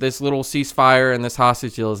 right? This little ceasefire and this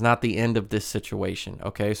hostage deal is not the end of this situation,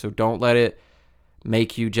 okay? So don't let it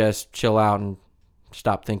make you just chill out and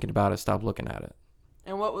stop thinking about it, stop looking at it.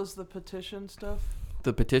 And what was the petition stuff?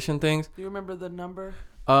 The petition things? Do you remember the number?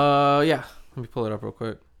 Yeah. Let me pull it up real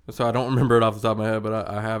quick. So I don't remember it off the top of my head, but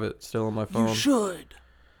I have it still on my phone. You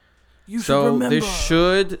should remember. This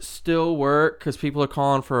should still work, because people are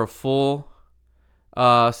calling for a full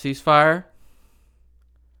ceasefire.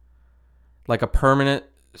 Like a permanent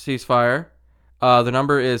ceasefire. The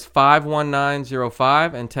number is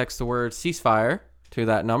 51905, and text the word ceasefire to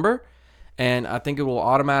that number. And I think it will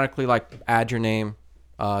automatically add your name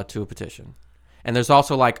to a petition. And there's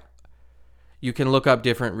also you can look up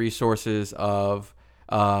different resources of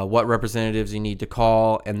what representatives you need to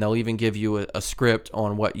call, and they'll even give you a script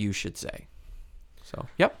on what you should say. So,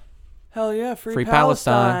 yep. Hell yeah, free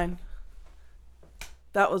Palestine.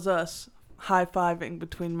 That was us high-fiving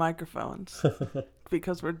between microphones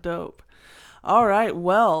because we're dope. All right,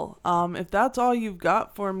 well, if that's all you've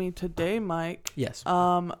got for me today, Mike. Yes.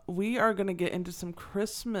 We are going to get into some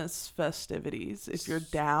Christmas festivities. If you're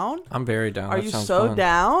down. I'm very down. Are you so fun.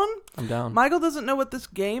 Down? I'm down. Michael doesn't know what this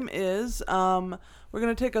game is. We're going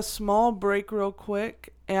to take a small break real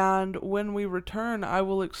quick, and when we return, I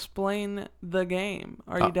will explain the game.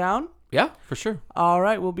 Are you down? Yeah, for sure. All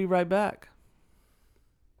right, we'll be right back.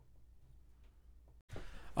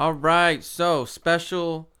 All right, so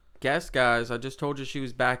special guest, guys. I just told you she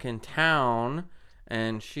was back in town,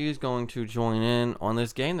 and she's going to join in on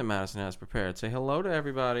this game that Madison has prepared. Say hello to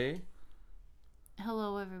everybody.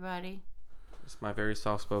 Hello, everybody. It's my very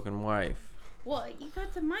soft-spoken wife. Well, you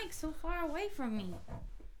got the mic so far away from me.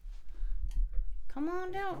 Come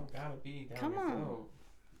on down. Gotta be. Come on. Go.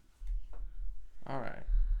 All right.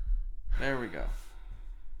 There we go.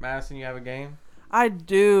 Madison, you have a game? I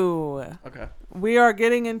do. Okay. We are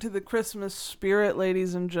getting into the Christmas spirit,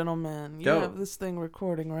 ladies and gentlemen. You Dope. have this thing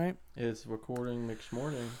recording, right? It's recording next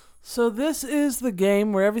morning. So this is the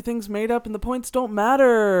game where everything's made up and the points don't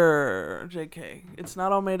matter. JK. It's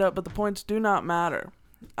not all made up, but the points do not matter.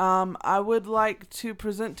 I would like to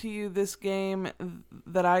present to you this game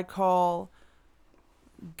that I call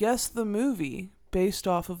Guess the Movie based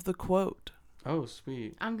off of the quote. Oh,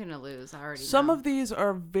 sweet. I'm gonna lose. I already Some know. of these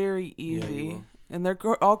are very Yeah, you easy, will. and they're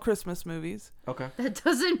all Christmas movies. Okay. That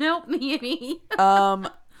doesn't help me any.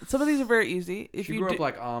 Some of these are very easy. If She you grew do, up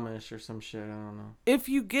like Amish or some shit. I don't know. if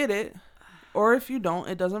you get it, or if you don't,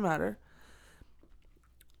 it doesn't matter.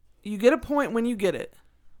 You get a point when you get it.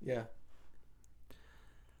 Yeah.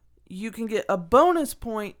 You can get a bonus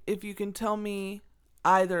point if you can tell me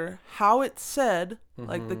either how it's said,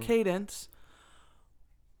 like the cadence,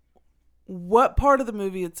 what part of the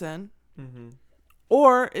movie it's in,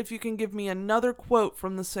 or if you can give me another quote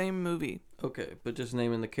from the same movie. Okay, but just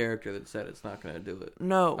naming the character that said it's not going to do it.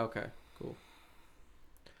 No. Okay, cool.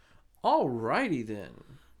 Alrighty then.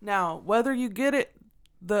 Now, whether you get it,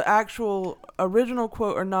 the actual original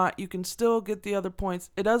quote or not, you can still get the other points.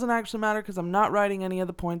 It doesn't actually matter because I'm not writing any of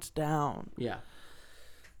the points down. Yeah.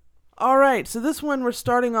 All right, so this one we're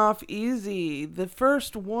starting off easy. The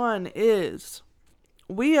first one is,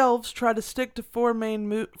 we elves try to stick to 4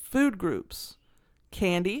 main food groups: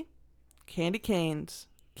 candy, candy canes,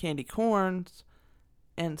 candy corns,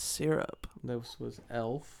 and syrup. This was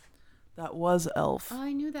Elf. That was Elf. Oh,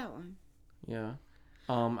 I knew that one. Yeah.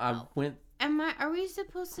 I went. Are we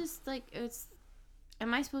supposed to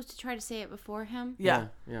am I supposed to try to say it before him? Yeah.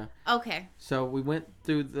 Yeah. Okay. So we went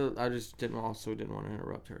through I just didn't want to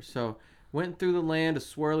interrupt her. So went through the land of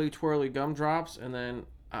swirly twirly gumdrops, and then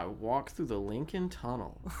I walked through the Lincoln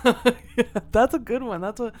Tunnel. Yeah, that's a good one.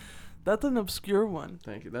 That's an obscure one.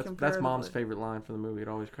 Thank you. That's Mom's favorite line from the movie. It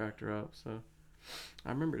always cracked her up. So I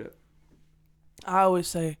remembered it. I always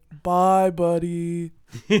say, "Bye, buddy."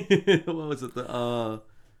 What was it?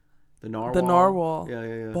 The narwhal. The narwhal.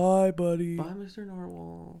 Yeah. Bye, buddy. Bye, Mr.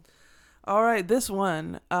 Narwhal. All right, this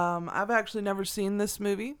one. I've actually never seen this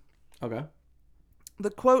movie. Okay. The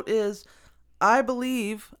quote is, I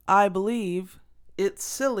believe, it's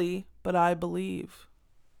silly, but I believe."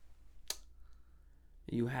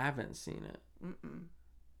 You haven't seen it. Mm-mm.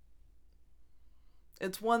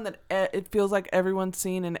 It's one that it feels like everyone's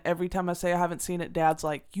seen, and every time I say I haven't seen it, Dad's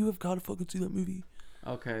like, "You have got to fucking see that movie."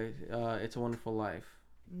 Okay. It's a Wonderful Life.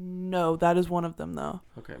 No, that is one of them, though.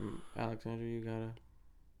 Okay, Alexandra,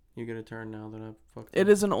 you get a turn now that I've fucked It up.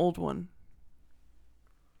 is an old one.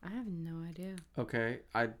 I have no idea. Okay,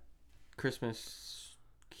 Christmas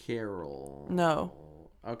Carol. No.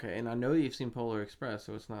 Okay, and I know you've seen Polar Express,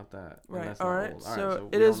 so it's not that. And Right. that's All not right. old. So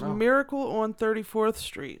we it is don't know. Miracle on 34th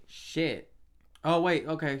Street. Shit. Oh wait.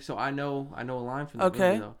 Okay, so I know a line from the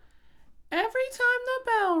Okay. movie though. Every time the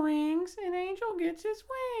bell rings, an angel gets his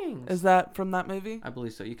wings. Is that from that movie? I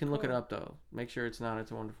believe so. You can look it Cool. up though. Make sure it's not.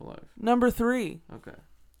 It's a Wonderful Life. Number 3. Okay.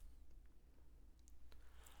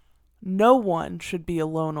 No one should be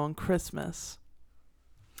alone on Christmas.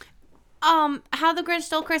 How the Grinch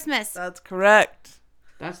Stole Christmas. That's correct.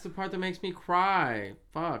 That's the part that makes me cry.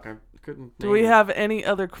 Fuck, I couldn't. Do name we it. have any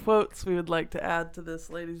other quotes we would like to add to this,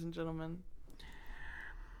 ladies and gentlemen?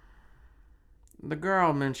 The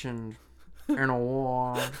girl mentioned in a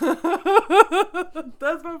war.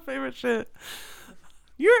 That's my favorite shit.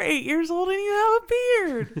 You're 8 years old and you have a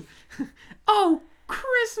beard. Oh,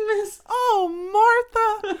 Christmas. Oh,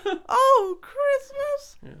 Martha. Oh,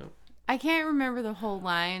 Christmas. Yeah. I can't remember the whole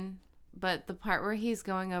line, but the part where he's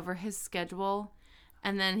going over his schedule,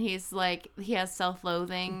 and then he's like, he has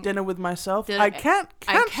self-loathing. Dinner with myself. Did- I can't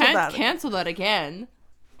cancel I can't that. cancel that again.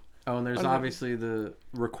 Oh, and there's Okay. obviously the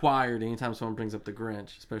required anytime someone brings up the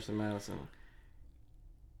Grinch, especially Madison.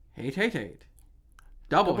 Hate.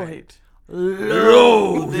 Double hate.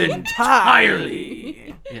 Loathe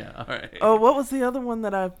entirely. Yeah, alright. Oh, what was the other one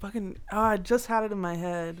that I fucking... Oh, I just had it in my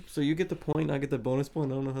head. So you get the point, I get the bonus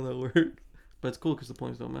point. I don't know how that works. But it's cool because the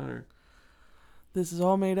points don't matter. This is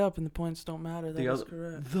all made up and the points don't matter. That is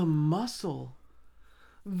correct. The Muscle.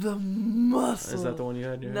 The Muscle. Is that the one you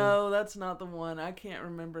had in your head? No, that's not the one. I can't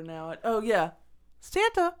remember now. Oh, yeah.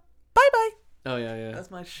 Santa. Bye-bye. Oh, yeah.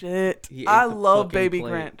 That's my shit. He ate I the love fucking Baby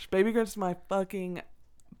plate. Grinch. Baby Grinch is my fucking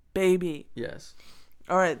baby. Yes.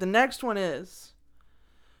 All right, the next one is,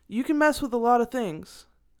 you can mess with a lot of things,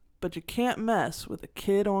 but you can't mess with a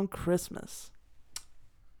kid on Christmas.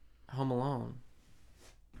 Home Alone.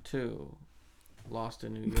 2. Lost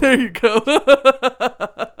in New York. There you go.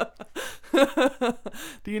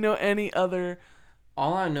 Do you know any other?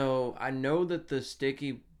 All I know that the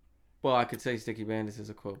sticky... Well, I could say Sticky Bandits is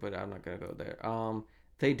a quote, but I'm not going to go there.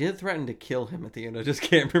 They did threaten to kill him at the end. I just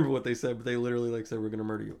can't remember what they said, but they literally said, "We're going to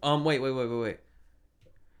murder you." Wait.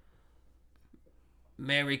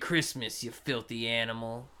 Merry Christmas, you filthy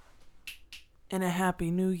animal. And a Happy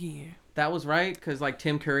New Year. That was right, because like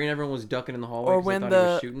Tim Curry and everyone was ducking in the hallway. Or 'cause they when thought he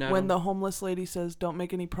was shooting at when him. the homeless lady says, "Don't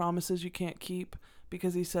make any promises you can't keep,"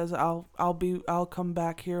 because he says, "I'll come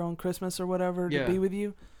back here on Christmas or whatever to be with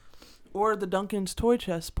you." Or the Duncan's toy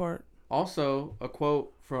chest part. Also, a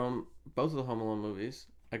quote from both of the Home Alone movies.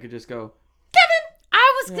 I could just go,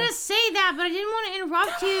 I was gonna say that, but I didn't want to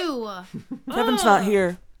interrupt you. Kevin's not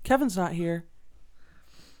here. Kevin's not here.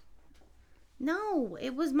 No,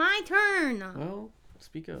 it was my turn. well,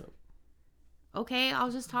 speak up. Okay,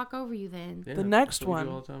 I'll just talk over you then. Yeah, The next that's what we one.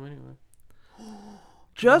 do all the time anyway.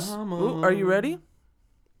 Just, are you ready?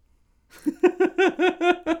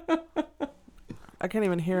 I can't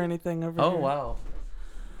even hear anything over here. Oh, wow.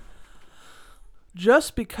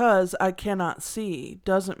 Just because I cannot see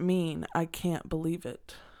doesn't mean I can't believe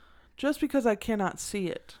it. Just because I cannot see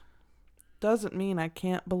it doesn't mean I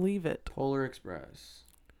can't believe it. Polar Express.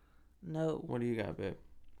 No. What do you got, babe?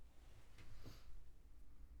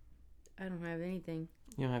 I don't have anything.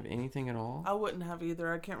 You don't have anything at all? I wouldn't have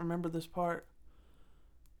either. I can't remember this part.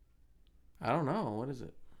 I don't know. What is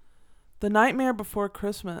it? The Nightmare Before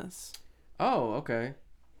Christmas. Oh, okay.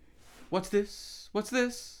 What's this? What's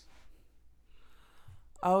this?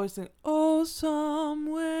 I always think, oh,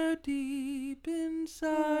 somewhere deep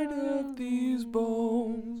inside of these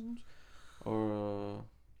bones. Or,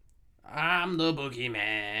 I'm the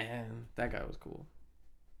boogeyman. That guy was cool.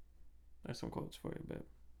 There's some quotes for you, babe.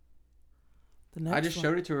 The next I just one.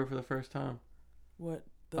 showed it to her for the first time. What?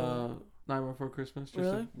 The... Nightmare Before Christmas. Just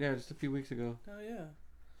Really? just a few weeks ago. Oh, yeah.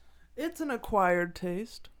 It's an acquired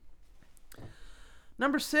taste.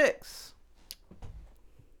 Number 6.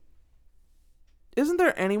 Isn't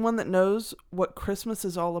there anyone that knows what Christmas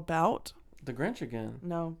is all about? The Grinch again.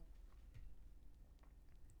 No.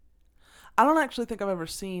 I don't actually think I've ever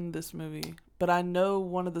seen this movie, but I know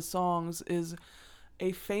one of the songs is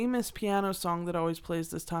a famous piano song that always plays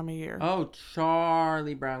this time of year. Oh,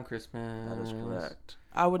 Charlie Brown Christmas. That is correct.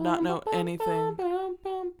 I would not know anything.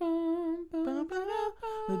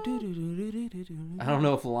 I don't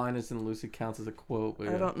know if Linus and Lucy counts as a quote. But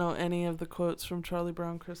I don't know any of the quotes from Charlie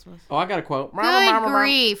Brown Christmas. Oh, I got a quote. Good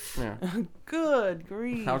grief. Yeah. Good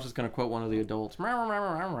grief. I was just going to quote one of the adults.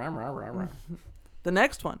 The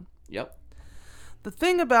next one. Yep. The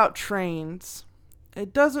thing about trains,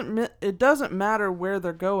 it doesn't matter where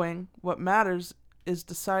they're going. What matters is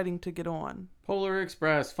deciding to get on. Polar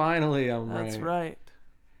Express. Finally, I'm right. That's right.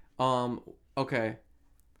 Okay.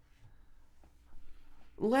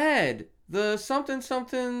 Lead, the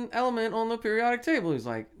something element on the periodic table. He's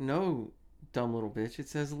like, no, dumb little bitch. It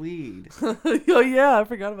says lead. Oh, yeah. I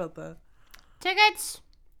forgot about that. Tickets.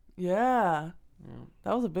 Yeah.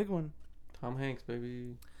 That was a big one. Tom Hanks,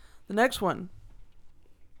 baby. The next one.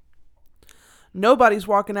 Nobody's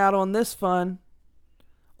walking out on this fun.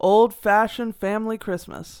 Old-fashioned family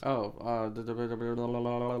Christmas. Oh,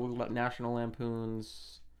 the National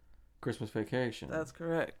Lampoon's Christmas Vacation. That's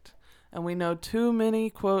correct. And we know too many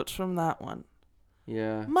quotes from that one.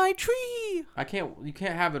 Yeah. My tree. You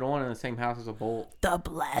can't have it on in the same house as a bolt. The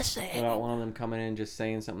blessing. Without one of them coming in and just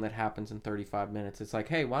saying something that happens in 35 minutes. It's like,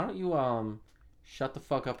 hey, why don't you shut the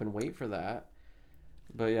fuck up and wait for that?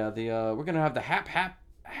 But yeah, we're gonna have the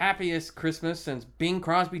happiest Christmas since Bing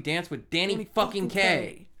Crosby danced with Danny fucking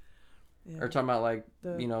Kaye. Yeah. Or talking about like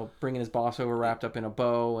bringing his boss over wrapped up in a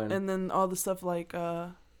bow and then all the stuff like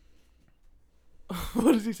what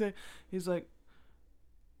does he say? He's like,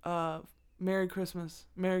 Merry Christmas,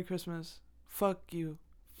 fuck you,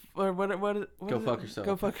 or what go fuck yourself.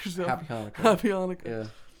 Go fuck yourself. Happy Hanukkah. Happy Hanukkah. Yeah.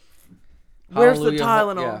 Where's Hallelujah, the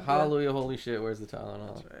Tylenol? Yeah, hallelujah, holy shit, where's the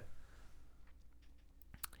Tylenol? That's right.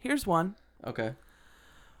 Here's one. Okay.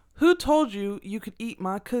 Who told you could eat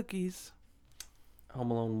my cookies?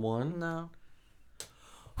 Home Alone 1? No.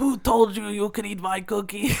 Who told you could eat my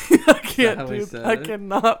cookie? I can't do that. I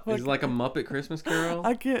cannot. Is it like a Muppet Christmas Carol?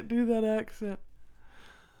 I can't do that accent.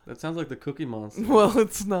 That sounds like the Cookie Monster. Well,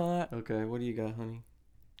 it's not. Okay, what do you got, honey?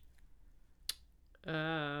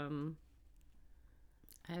 I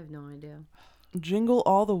have no idea. Jingle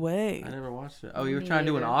All the Way. I never watched it. Oh, you were trying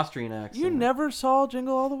to do an Austrian accent. You never saw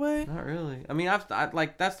Jingle All the Way? Not really. I mean, I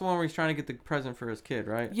like that's the one where he's trying to get the present for his kid,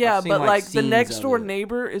 right? Yeah, but like the next door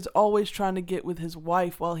neighbor is always trying to get with his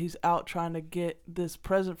wife while he's out trying to get this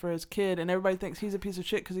present for his kid, and everybody thinks he's a piece of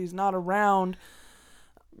shit because he's not around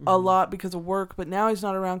a lot because of work, but now he's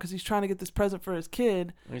not around because he's trying to get this present for his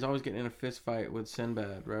kid. And he's always getting in a fist fight with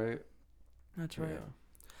Sinbad, right? That's right. Yeah.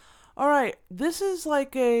 All right, this is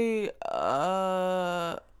like a,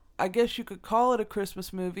 I guess you could call it a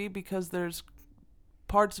Christmas movie because there's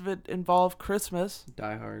parts of it involve Christmas.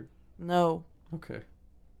 Die Hard. No. Okay.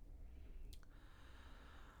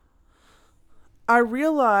 I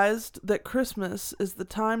realized that Christmas is the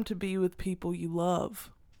time to be with people you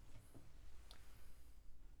love.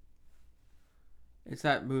 It's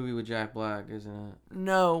that movie with Jack Black, isn't it?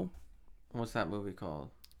 No. What's that movie called?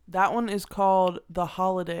 That one is called The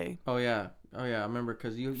Holiday. Oh yeah, I remember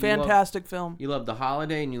because you fantastic film. You love The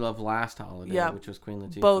Holiday and you love Last Holiday, which was Queen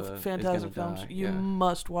Latifah. Both fantastic films. Die. You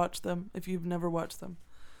must watch them if you've never watched them.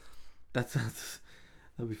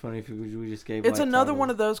 That'd be funny if we just gave. It's another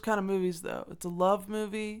one of those kind of movies, though. It's a love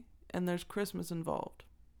movie and there's Christmas involved,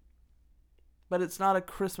 but it's not a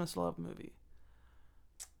Christmas love movie.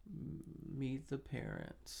 Meet the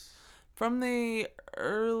Parents. From the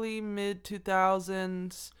early mid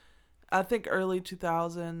 2000s, I think early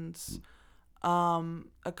 2000s,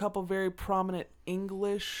 a couple very prominent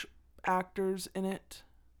English actors in it.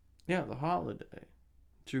 Yeah, The Holiday.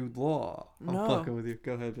 Jude Law. I'm fucking with you.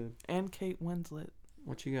 Go ahead, babe. And Kate Winslet.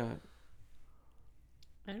 What you got?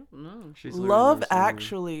 I don't know. She's Love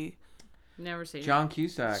Actually. Never seen John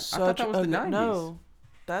Cusack. I thought that was the 90s. No,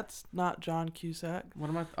 that's not John Cusack. What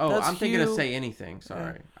am I? I'm thinking of Say Anything.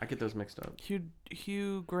 Sorry. I get those mixed up.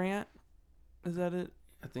 Hugh Grant. Is that it?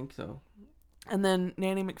 I think so. And then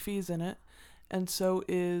Nanny McPhee's in it. And so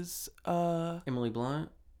is... Emily Blunt?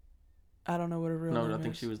 I don't know what her real name is. No, I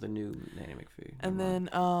think she was the new Nanny McPhee. And then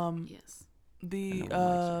yes,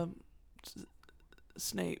 the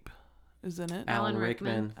Snape is in it. Alan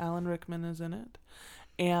Rickman. Alan Rickman is in it.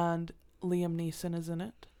 And Liam Neeson is in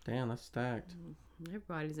it. Damn, that's stacked.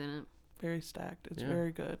 Everybody's in it. Very stacked. It's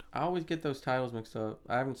very good. I always get those titles mixed up.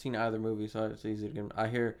 I haven't seen either movie, so it's easy to get. I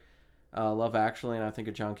hear Love Actually, and I think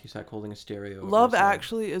of John Cusack holding a stereo. Love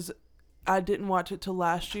Actually is... I didn't watch it till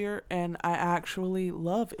last year, and I actually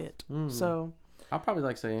love it. So I'll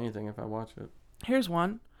probably Say Anything if I watch it. Here's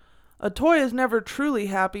one. A toy is never truly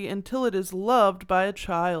happy until it is loved by a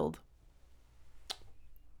child.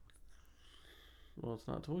 Well, it's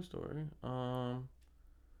not Toy Story.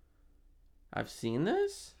 I've seen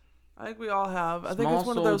this. I think we all have. I think Small it's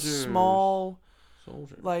one of those small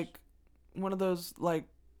soldiers. One of those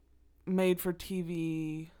made for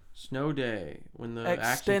TV. Snow Day, when the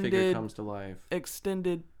action figure comes to life.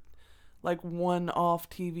 Extended, one-off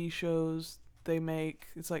TV shows they make.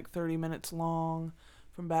 It's 30 minutes long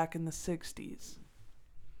from back in the 60s.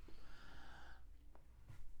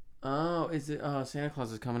 Oh, is it Santa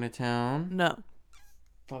Claus is Coming to Town? No.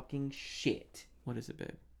 Fucking shit. What is it,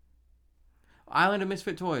 babe? Island of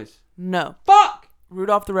Misfit Toys. No. Fuck!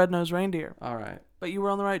 Rudolph the Red-Nosed Reindeer. All right. But you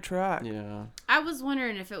were on the right track. Yeah. I was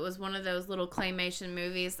wondering if it was one of those little claymation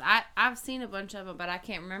movies. I've seen a bunch of them, but I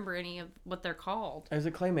can't remember any of what they're called. Is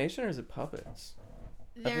it claymation or is it puppets?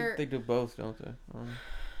 I think they do both, don't they?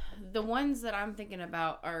 The ones that I'm thinking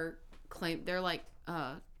about are they're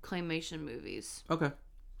claymation movies. Okay.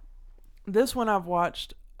 This one I've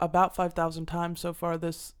watched about 5,000 times so far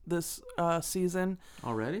this season.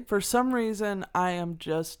 Already? For some reason, I am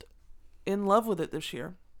just in love with it this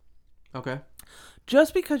year. Okay.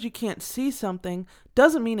 Just because you can't see something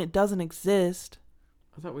doesn't mean it doesn't exist.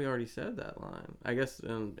 I thought we already said that line. I guess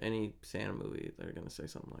in any Santa movie, they're going to say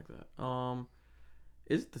something like that.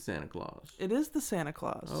 Is it the Santa Claus? It is the Santa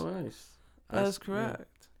Claus. Oh, nice. That is correct.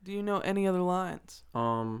 Yeah. Do you know any other lines?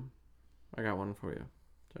 I got one for you.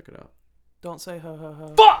 Check it out. Don't say ho ho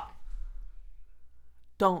ho. Fuck!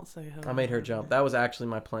 Don't say ho. I made her jump. That was actually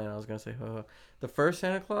my plan. I was going to say ho ho. The first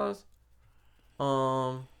Santa Claus,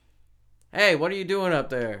 hey, what are you doing up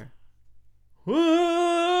there?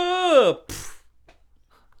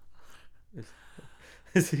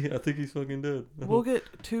 Is he? I think he's fucking dead. We'll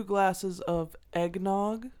get 2 glasses of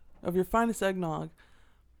eggnog, of your finest eggnog.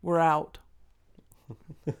 We're out.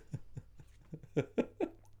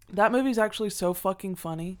 That movie's actually so fucking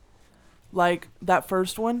funny. That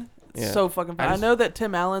first one, it's so fucking funny. I know that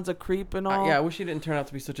Tim Allen's a creep and all. I wish he didn't turn out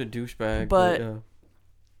to be such a douchebag. But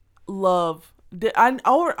love. I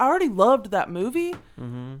already loved that movie.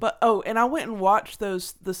 Mm-hmm. But and I went and watched the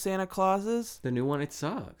Santa Clauses. The new one, it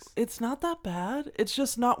sucks. It's not that bad. It's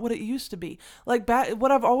just not what it used to be.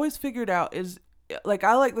 What I've always figured out is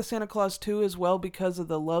I like the Santa Claus 2 as well because of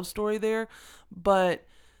the love story there. But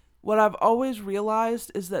what I've always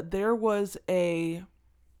realized is that there was a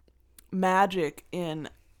magic in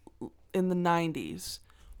the 90s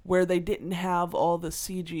where they didn't have all the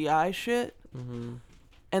CGI shit. Mm-hmm.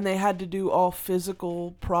 And they had to do all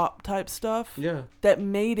physical prop type stuff. Yeah. That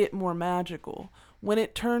made it more magical. When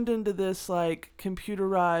it turned into this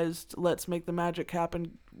computerized, let's make the magic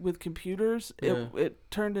happen with computers, it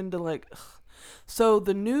turned into ugh. So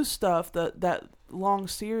the new stuff, that long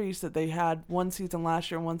series that they had, one season last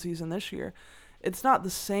year and one season this year, it's not the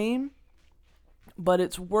same, but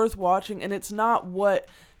it's worth watching, and it's not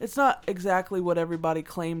exactly what everybody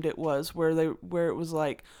claimed it was, where it was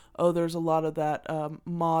like, oh, there's a lot of that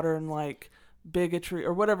modern like bigotry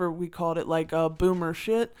or whatever we called it, like boomer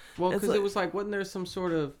shit. Well, because it was like, wasn't there some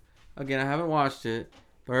sort of, again, I haven't watched it,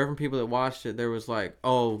 but I heard from people that watched it, there was like,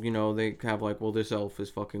 oh, you know, they have like, well, this elf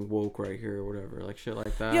is fucking woke right here or whatever, like shit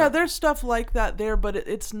like that. Yeah, there's stuff like that there, but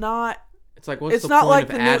it's not. It's like, what's it's the not point like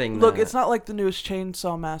of the adding look. that? It's not like the newest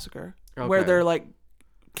Chainsaw Massacre, where they're like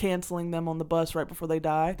canceling them on the bus right before they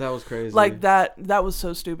die. That was crazy. Like that was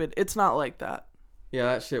so stupid. It's not like that. Yeah,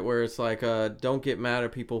 that shit where it's like, don't get mad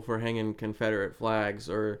at people for hanging Confederate flags,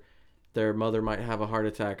 or their mother might have a heart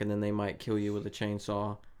attack and then they might kill you with a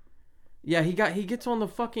chainsaw. Yeah, he gets on the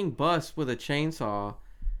fucking bus with a chainsaw,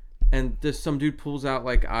 and some dude pulls out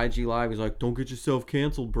like IG Live. He's like, "Don't get yourself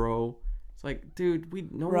canceled, bro." It's like,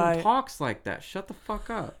 dude, no one talks like that. Shut the fuck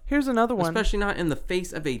up. Here's another one. Especially not in the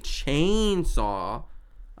face of a chainsaw.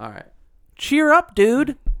 All right. Cheer up,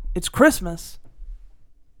 dude. It's Christmas.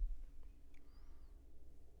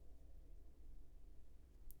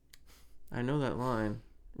 I know that line.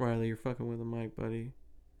 Riley, you're fucking with a mic, buddy.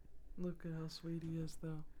 Look at how sweet he is,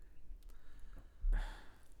 though.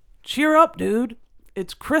 Cheer up, dude.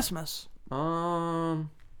 It's Christmas. I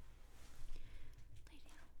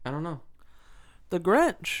don't know. The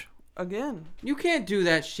Grinch. Again. You can't do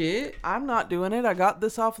that shit. I'm not doing it. I got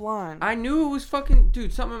this offline. I knew it was fucking...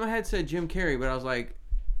 Dude, something in my head said Jim Carrey, but I was like,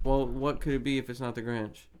 well, what could it be if it's not the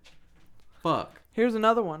Grinch? Fuck. Here's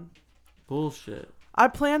another one. Bullshit. I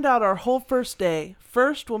planned out our whole first day.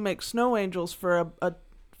 First, we'll make snow angels for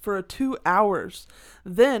 2 hours.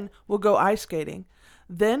 Then, we'll go ice skating.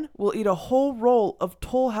 Then, we'll eat a whole roll of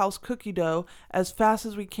Toll House cookie dough as fast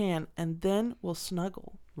as we can. And then, we'll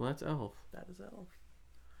snuggle. Well, that's Elf. That is Elf.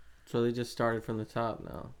 So they just started from the top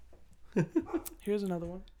now. Here's another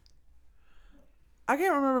one. I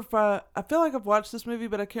can't remember if I feel like I've watched this movie,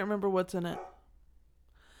 but I can't remember what's in it.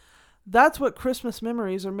 That's what Christmas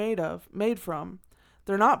memories are made from.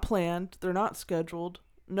 They're not planned. They're not scheduled.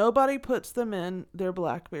 Nobody puts them in their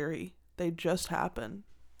BlackBerry. They just happen.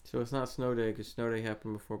 So it's not Snow Day, because Snow Day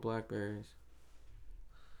happened before Blackberries.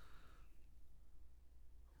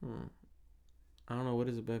 I don't know. What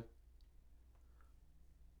is it, babe?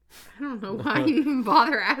 I don't know why you even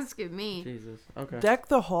bother asking me. Jesus. Okay. Deck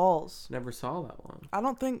the Halls. Never saw that one. I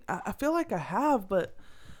don't think... I feel like I have, but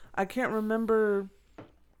I can't remember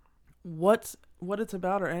what it's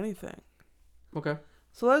about or anything. Okay.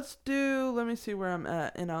 So let me see where I'm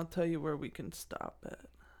at, and I'll tell you where we can stop at.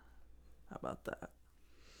 How about that?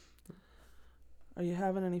 Are you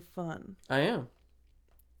having any fun? I am.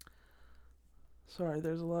 Sorry,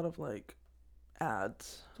 there's a lot of, like,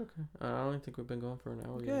 ads. It's okay. I only think we've been going for an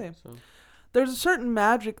hour yet. So. There's a certain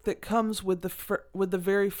magic that comes with the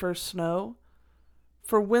very first snow.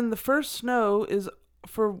 For when the first snow is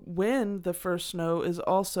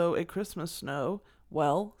also a Christmas snow,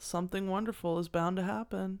 well, something wonderful is bound to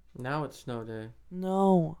happen. Now it's Snow Day.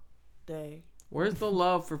 No. Day. Where's the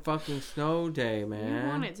love for fucking Snow Day, man? You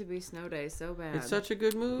want it to be Snow Day so bad. It's such a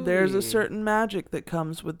good movie. There's a certain magic that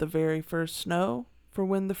comes with the very first snow. For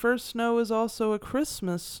when the first snow is also a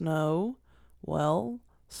Christmas snow, well,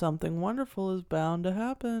 something wonderful is bound to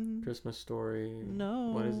happen. Christmas Story.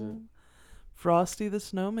 No. What is it? Frosty the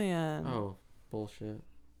Snowman. Oh, bullshit.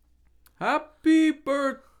 Happy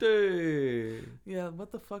birthday! Yeah,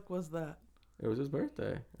 what the fuck was that? It was his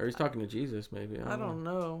birthday. Or he's talking to Jesus, maybe. I don't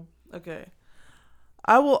know. Okay.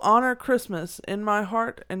 I will honor Christmas in my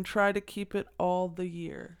heart and try to keep it all the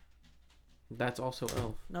year. That's also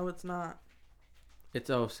Elf. No, it's not. It's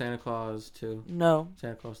Santa Claus 2. No.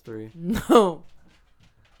 Santa Claus 3. No.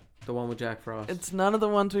 The one with Jack Frost. It's none of the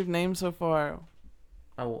ones we've named so far.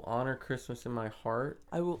 I will honor Christmas in my heart.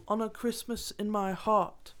 I will honor Christmas in my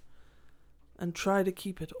heart and try to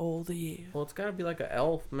keep it all the year. Well, it's got to be like an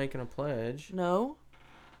elf making a pledge. No.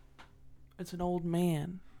 It's an old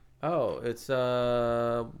man. Oh, it's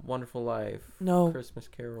Wonderful Life. No. Christmas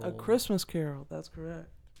Carol. A Christmas Carol. That's correct.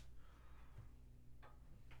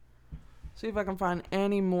 See if I can find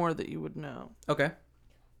any more that you would know. Okay.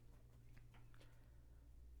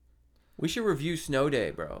 We should review Snow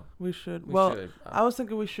Day, bro. We should. We well, should. I was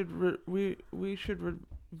thinking we should we should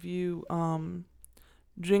review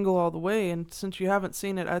Jingle All the Way, and since you haven't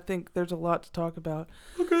seen it, I think there's a lot to talk about.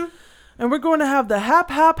 Okay. And we're going to have the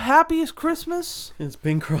happiest Christmas. It's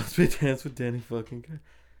Bing Crosby Dance with Danny fucking Carey.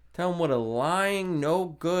 Tell him what a lying, no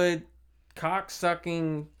good,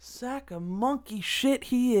 cock-sucking sack of monkey shit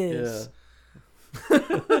he is.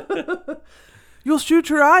 Yeah. You'll shoot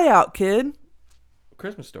your eye out, kid.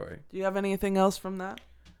 Christmas Story. Do you have anything else from that?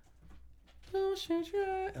 Don't shoot your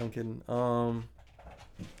eye. I'm kidding.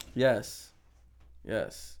 Yes.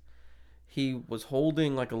 Yes. He was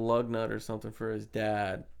holding like a lug nut or something for his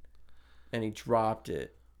dad, and he dropped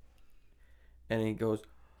it. And he goes,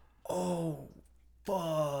 "Oh,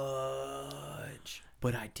 fudge."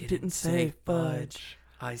 But I didn't say fudge.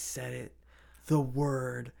 I said it. The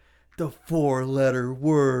word. The 4-letter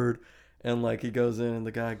word. And like he goes in and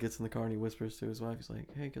the guy gets in the car and he whispers to his wife. He's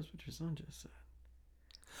like, "Hey, guess what your son just said?"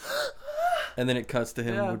 And then it cuts to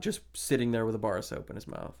him just sitting there with a bar of soap in his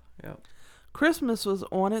mouth. Yeah. Christmas was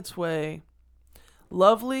on its way.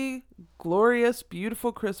 Lovely, glorious,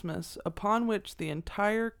 beautiful Christmas, upon which the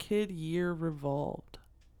entire kid year revolved.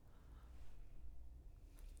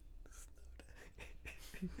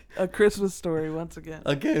 A Christmas story once again.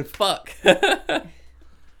 Again, fuck.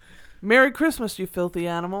 Merry Christmas, you filthy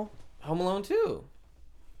animal. Home Alone 2.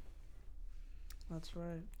 That's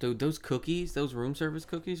right. Dude, those cookies, those room service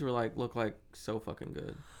cookies look like so fucking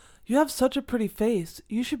good. You have such a pretty face.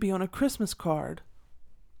 You should be on a Christmas card.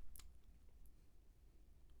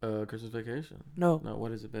 Christmas Vacation. No,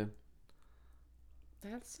 what is it, babe?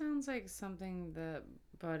 That sounds like something that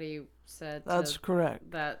Buddy said that's to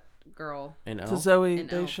correct. that girl. An elf? To Zoe An elf.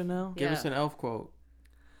 Deschanel. Give us an elf quote.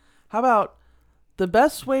 How about, the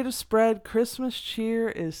best way to spread Christmas cheer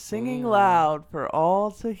is singing loud for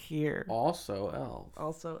all to hear. Also elf.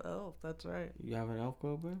 Also elf, that's right. You have an elf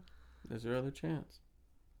quote, babe? There's your other chance.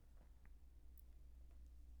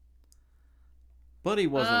 Buddy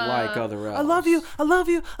wasn't like other elves. I love you, I love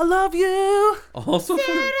you, I love you. Also,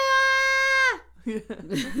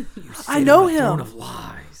 I know him. Throne of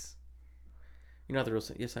lies. You're not the real.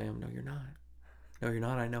 Yes, I am. No, you're not. No, you're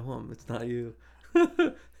not. I know him. It's not you.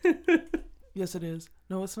 Yes, it is.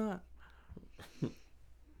 No, it's not.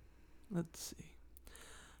 Let's see.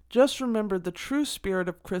 Just remember, the true spirit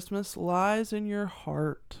of Christmas lies in your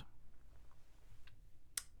heart.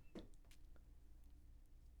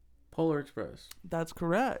 Polar Express. That's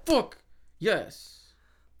correct. Fuck. Yes.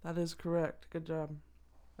 That is correct. Good job.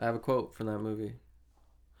 I have a quote from that movie.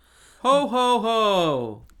 Ho, ho,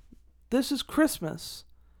 ho. This is Christmas,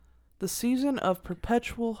 the season of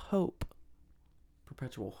perpetual hope.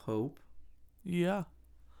 Perpetual hope? Yeah.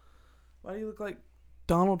 Why do you look like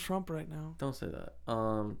Donald Trump right now? Don't say that.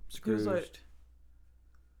 Scrooged.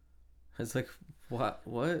 It's like, what?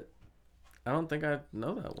 What? I don't think I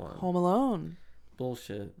know that one. Home Alone.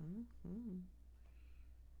 Bullshit. Mm-hmm.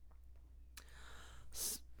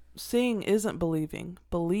 Seeing isn't believing.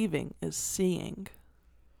 Believing is seeing.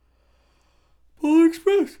 Polar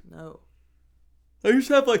Express. No. I used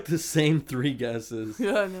to have like the same 3 guesses.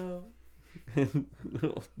 Yeah, I know. And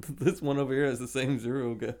this one over here has the same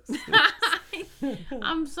 0 guesses.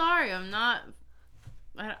 I'm sorry, I'm not.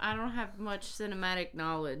 I don't have much cinematic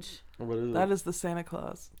knowledge. What is it? That is the Santa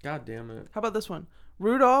Claus. God damn it. How about this one?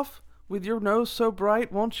 Rudolph, with your nose so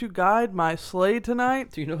bright, won't you guide my sleigh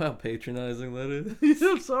tonight? Do you know how patronizing that is?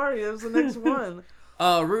 I'm sorry, that was the next one.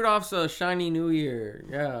 Rudolph's Shiny New Year.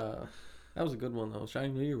 Yeah. That was a good one, though. Shiny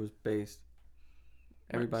New Year was based.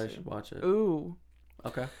 Everybody should watch it. Ooh.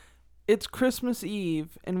 Okay. It's Christmas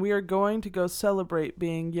Eve, and we are going to go celebrate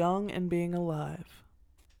being young and being alive.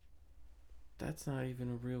 That's not even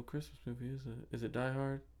a real Christmas movie, is it? Is it Die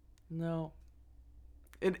Hard? No.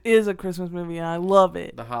 It is a Christmas movie, and I love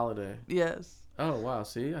it. The Holiday. Yes. Oh, wow.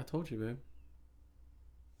 See? I told you, babe.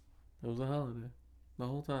 It was a holiday. The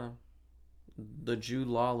whole time. The Jude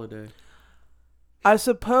Law-liday. I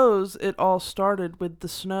suppose it all started with the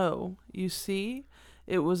snow. You see,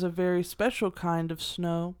 it was a very special kind of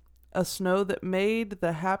snow. A snow that made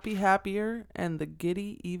the happy happier and the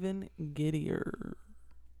giddy even giddier.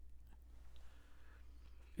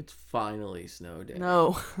 It's finally snow day.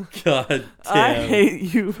 No. God damn. I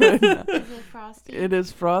hate you right now. Is it Frosty? It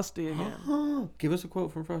is Frosty again. Give us a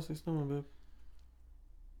quote from Frosty Snowman, babe.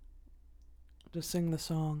 Just sing the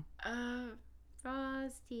song.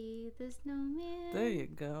 Frosty the Snowman. There you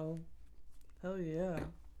go. Hell yeah.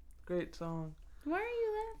 Great song. Why are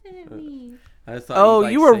you laughing at me? I just thought Oh,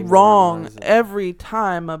 you'd, you were sing wrong. Memorize It. Every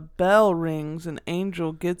time a bell rings, an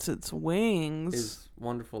angel gets its wings. Is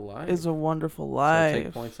Wonderful Life. Is a wonderful So life.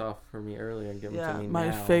 take points off for me earlier and give them Yeah, to me my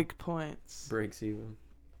now. fake points. Breaks even.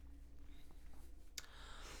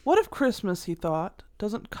 What if Christmas, he thought,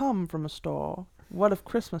 doesn't come from a store? What if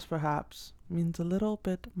Christmas, perhaps, means a little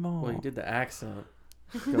bit more? Well, you did the accent.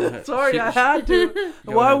 Go ahead. Sorry, I had to.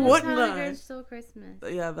 Go Why ahead. wouldn't How the I? Grinch Stole Christmas.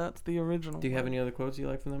 Yeah, that's the original. Do you have one. any other quotes you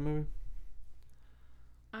like from that movie?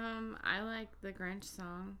 I like the Grinch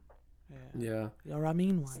song. Yeah. You're a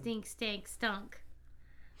mean one. Stink, stank, stunk.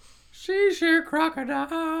 She's your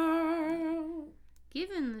crocodile.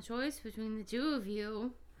 Given the choice between the two of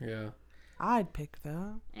you, Yeah. I'd pick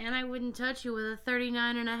that. And I wouldn't touch you with a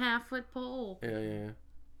 39.5-foot pole. Yeah.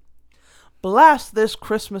 Blast this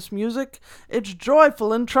Christmas music. It's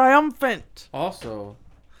joyful and triumphant. Also,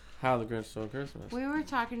 How the Grinch Stole Christmas. We were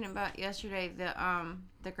talking about yesterday the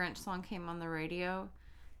Grinch song came on the radio,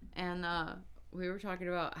 and we were talking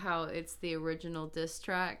about how it's the original diss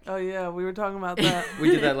track. Oh yeah, we were talking about that. We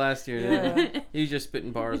did that last year. Yeah. He was just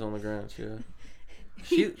spitting bars on the Grinch. Yeah.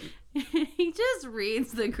 He just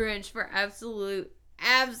reads the Grinch for absolute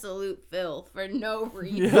filth for no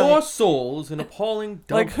reason. Yeah. Your soul is an appalling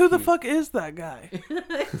dump Like, who the heap, fuck is that guy?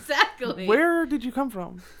 Exactly. Where did you come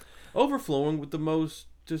from? overflowing with the most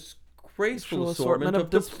disgraceful Assortment assortment of of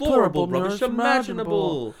deplorable rubbish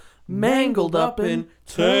imaginable, mangled up in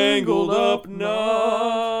tangled up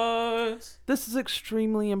knots. This is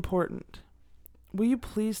extremely important. Will you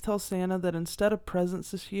please tell Santa that instead of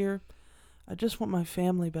presents this year, I just want my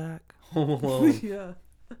family back? Home Alone. Yeah.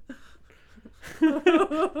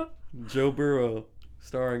 Joe Burrow,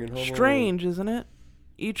 starring in Home Alone. Strange, isn't it?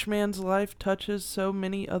 Each man's life touches so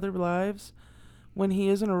many other lives. When he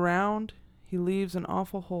isn't around, he leaves an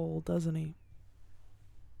awful hole, doesn't he?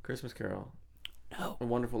 Christmas Carol. No. A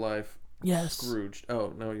Wonderful Life. Yes. Scrooged.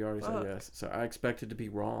 Oh, no, you already Fuck. said yes. So I expected to be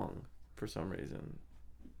wrong for some reason.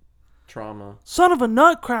 Trauma. Son of a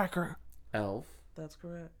nutcracker. Elf. That's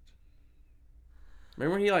correct.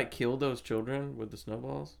 Remember when he like killed those children with the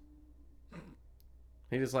snowballs?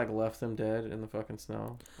 He just like left them dead in the fucking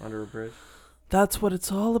snow under a bridge. That's what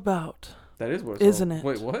it's all about. That is what it's Isn't all... it?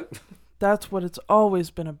 Wait, what? That's what it's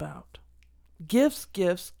always been about. Gifts,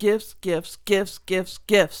 gifts, gifts, gifts, gifts, gifts,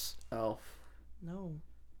 gifts. Elf. No.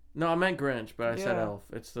 No, I meant Grinch, but I said Yeah. Elf.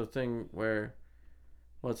 It's the thing where,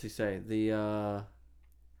 what's he say? The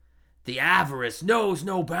avarice knows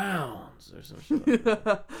no bounds, or some shit like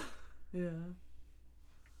that. Yeah.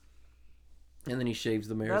 And then he shaves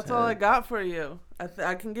the mayor's That's head. all I got for you.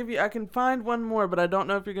 I can give you. I can find one more, but I don't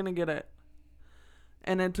know if you're gonna get it.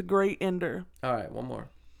 And it's a great ender. All right, one more.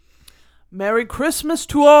 Merry Christmas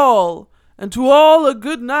to all, and to all a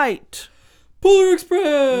good night. Polar Express.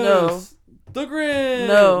 No. The Grinch.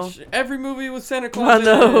 No. Every movie with Santa I Claus.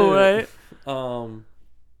 know, in it. right?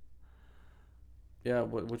 Yeah.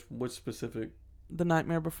 Which specific? The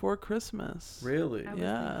Nightmare Before Christmas. Really? I was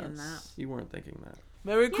thinking that. Yes. You weren't thinking that.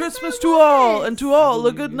 Merry Yes, Christmas I to all, was. and to all a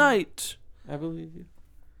believe good you. night. I believe you.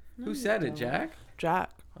 No, Who you said it, don't. Jack? Jack.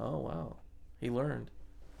 Oh wow, he learned.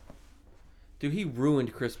 Dude, he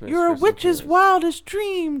ruined Christmas. You're a for some witch's kids. wildest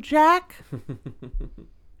dream, Jack.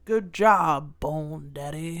 Good job, Bone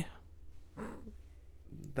Daddy.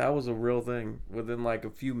 That was a real thing within like a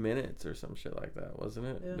few minutes or some shit like that, wasn't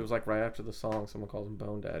it? Yeah. It was like right after the song, someone calls him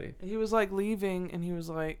Bone Daddy. He was like leaving, and he was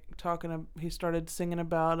like he started singing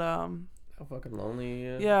about How fucking lonely he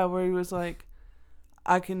is. yeah, where he was like,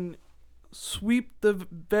 I can sweep the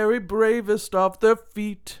very bravest off their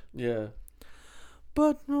feet, Yeah.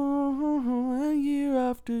 but year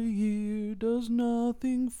after year does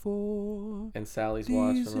nothing for And Sally's these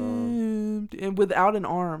watching him. empty, and without an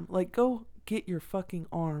arm. Like, go get your fucking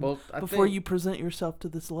arm Well, I before think you present yourself to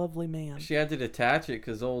this lovely man. she had to detach it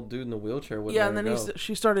because the old dude in the wheelchair wouldn't Yeah, let and her then go.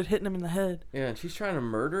 she started hitting him in the head. Yeah, and she's trying to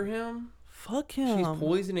murder him. Fuck him. She's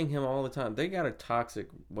poisoning him all the time. They got a toxic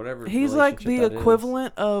whatever. He's like the relationship that is.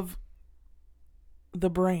 equivalent of the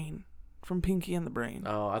Brain from Pinky and the Brain.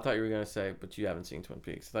 Oh, I thought you were gonna say, but you haven't seen Twin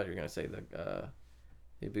Peaks. I thought you were gonna say the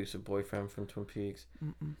abusive boyfriend from Twin Peaks.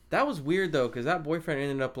 Mm-mm. That was weird though, because that boyfriend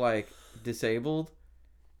ended up like disabled,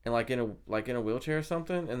 and like in a wheelchair or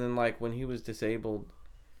something. And then like when he was disabled,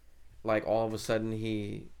 like all of a sudden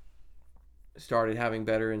he started having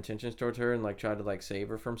better intentions towards her and like tried to like save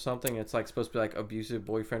her from something. It's like supposed to be like abusive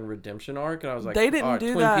boyfriend redemption arc, and I was like, They didn't all right,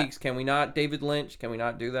 do Twin that. Peaks, can we not? David Lynch, can we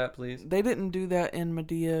not do that, please? They didn't do that in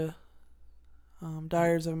Medea,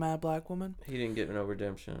 Diaries of a Mad Black Woman. He didn't get no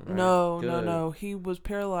redemption. Right? No, Good. no. He was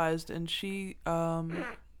paralyzed, and she,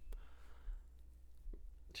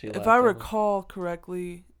 She if left I him. recall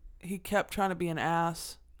correctly, he kept trying to be an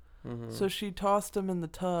ass. Mhm. So she tossed him in the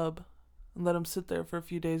tub and let him sit there for a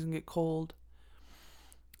few days and get cold.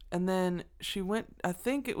 And then she went, I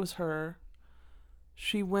think it was her,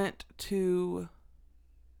 she went to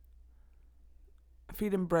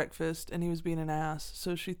feed him breakfast, and he was being an ass.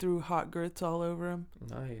 So she threw hot grits all over him.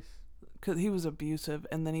 Nice. Because he was abusive.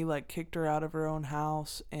 And then he, like, kicked her out of her own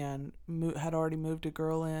house and had already moved a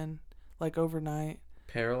girl in, like, overnight.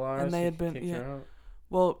 Paralyzed. And they He had been- kicked yeah. her out?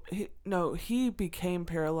 Well, he became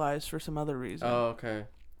paralyzed for some other reason. Oh, okay.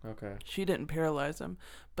 Okay. She didn't paralyze him.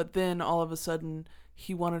 But then all of a sudden,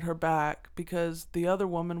 he wanted her back because the other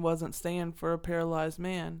woman wasn't staying for a paralyzed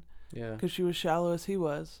man Yeah. because she was shallow as he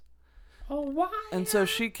was. And so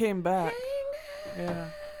she came back. Yeah.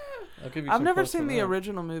 I've never seen the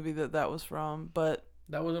original movie that was from, but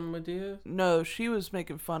that wasn't Medea? No, she was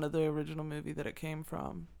making fun of the original movie that it came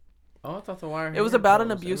from. Oh, I thought the wire. It was about an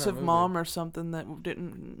abusive mom or something that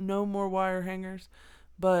didn't no more wire hangers,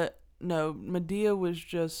 but no, Medea was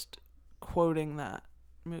just quoting that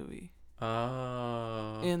movie.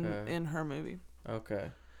 Oh. Okay. In her movie. Okay.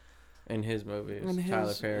 In his movie, it's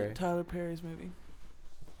Tyler Perry. Tyler Perry's movie.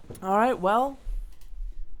 All right, well,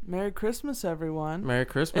 Merry Christmas, everyone. Merry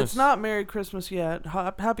Christmas. It's not Merry Christmas yet.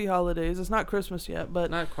 Happy holidays. It's not Christmas yet,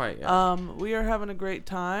 but not quite yet. We are having a great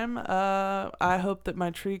time. I hope that my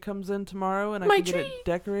tree comes in tomorrow and I can get it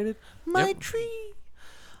decorated. My tree.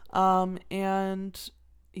 And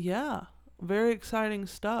yeah, very exciting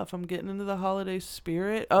stuff. I'm getting into the holiday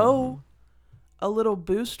spirit. Oh, a little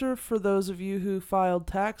booster for those of you who filed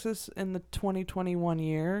taxes in the 2021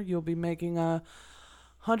 year. You'll be making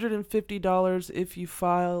 $150 if you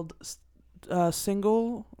filed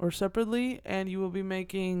single or separately, and you will be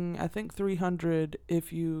making, I think, $300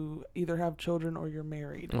 if you either have children or you're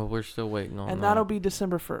married. Well, we're still waiting on that. And that'll be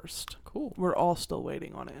December 1st. Cool. We're all still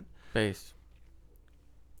waiting on it. Base.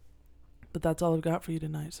 But that's all I've got for you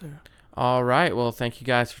tonight, sir. All right. Well, thank you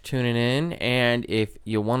guys for tuning in. And if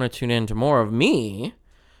you want to tune in to more of me,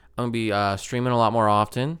 I'm going to be streaming a lot more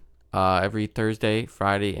often, every Thursday,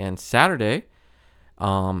 Friday, and Saturday.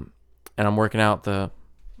 And I'm working out the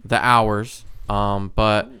hours.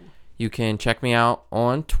 But you can check me out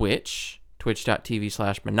on Twitch,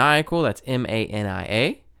 twitch.tv/maniacal. That's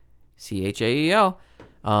MANIACHAEL.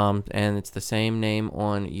 And it's the same name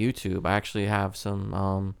on YouTube. I actually have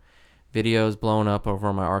some videos blown up over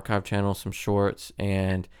on my archive channel, some shorts,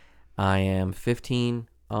 and I am 15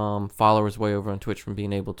 followers way over on Twitch from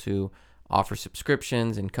being able to offer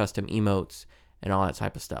subscriptions and custom emotes and all that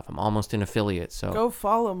type of stuff. I'm almost an affiliate, so go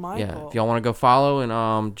follow Michael. Yeah, if y'all want to go follow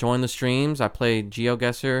and join the streams, I play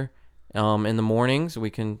GeoGuessr in the mornings. We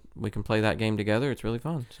can play that game together. It's really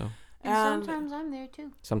fun. So. And sometimes I'm there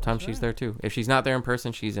too. Sometimes she's there too. If she's not there in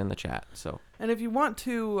person, she's in the chat. So. And if you want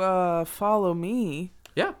to follow me,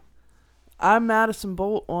 yeah, I'm Madison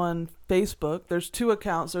Bolt on Facebook. There's 2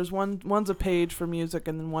 accounts. There's one's a page for music,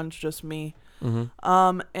 and then one's just me.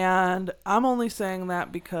 Mm-hmm. And I'm only saying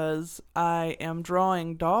that because I am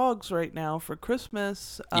drawing dogs right now for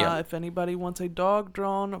Christmas. If anybody wants a dog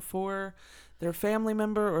drawn for their family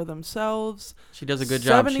member or themselves, she does a good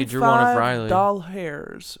job. She drew one of Riley. doll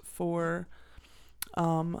hairs for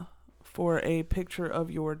a picture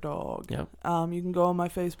of your dog. Yep. You can go on my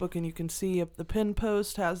Facebook and you can see if the pin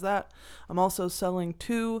post has that. I'm also selling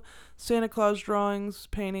 2 Santa Claus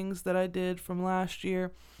paintings that I did from last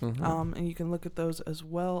year. Mm-hmm. And you can look at those as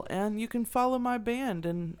well. And you can follow my band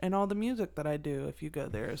and all the music that I do if you go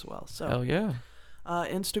there as well. So, hell yeah.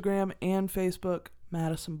 Instagram and Facebook,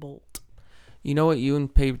 Madison Bolt. You know what you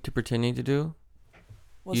and Paid to Pretend need to do?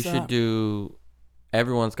 What's that? Should do...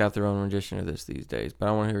 Everyone's got their own rendition of this these days, but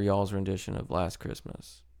I want to hear y'all's rendition of Last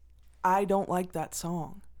Christmas. I don't like that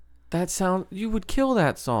song. You would kill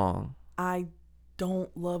that song. I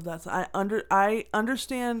don't love that song. I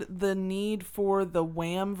understand the need for the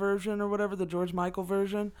Wham version or whatever, the George Michael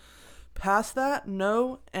version. Past that,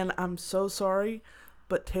 no, and I'm so sorry,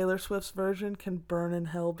 but Taylor Swift's version can burn in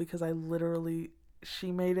hell because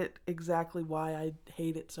she made it exactly why I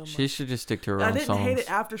hate it so much. She should just stick to her own songs. I didn't hate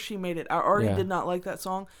it after she made it. I already did not like that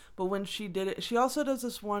song, but when she did it, she also does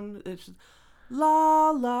this one. It's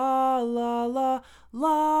la la la la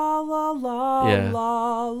la la la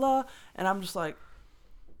la la, and I'm just like,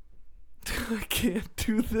 I can't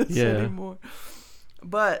do this anymore.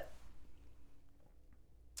 But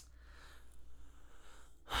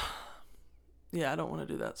yeah, I don't want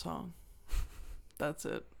to do that song. That's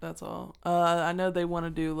it. That's all. I know they want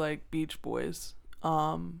to do like Beach Boys.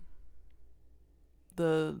 The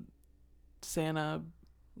Santa.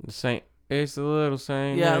 The Saint. It's the little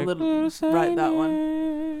Saint. Yeah, little Saint. Right, that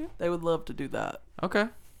one. They would love to do that. Okay.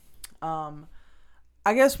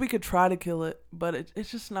 I guess we could try to kill it, but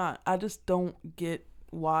it's just not. I just don't get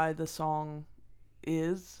why the song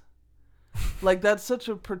is. Like, that's such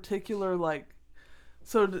a particular, like.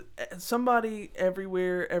 So somebody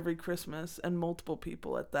everywhere, every Christmas, and multiple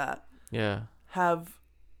people at that. Yeah. Have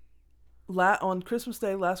on Christmas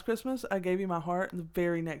Day, last Christmas, I gave you my heart, and the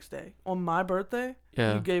very next day, on my birthday,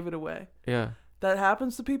 you gave it away. Yeah. That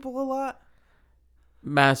happens to people a lot.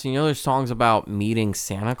 Madison, there's songs about meeting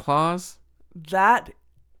Santa Claus? That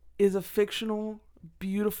is a fictional,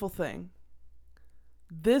 beautiful thing.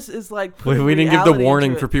 This is like we didn't give the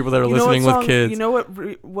warning for people that are listening with kids. You know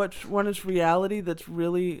what one is reality that's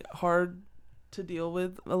really hard to deal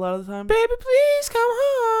with a lot of the time? Baby, please come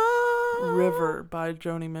home. River by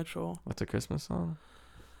Joni Mitchell. What's a Christmas song?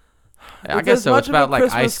 It's I guess as so. much It's of a about like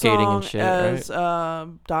Christmas ice skating song and shit, as, right?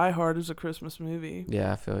 Die Hard is a Christmas movie.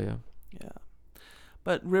 Yeah, I feel you. Yeah.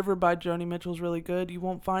 But River by Joni Mitchell's really good. You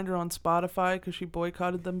won't find her on Spotify because she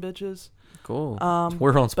boycotted them bitches. Cool.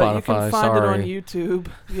 We're on Spotify. But you can find it on Sorry. YouTube.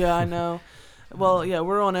 Yeah, I know. Well, yeah,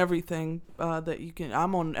 we're on everything that you can.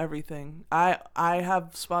 I'm on everything. I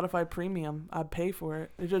have Spotify Premium. I pay for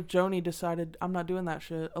it. It's just Joni decided I'm not doing that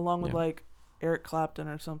shit, along with like Eric Clapton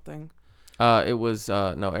or something. It was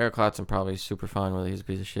no, Eric Clapton probably super fine with it. He's a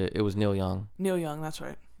piece of shit. It was Neil Young. Neil Young, that's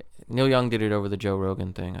right. Neil Young did it over the Joe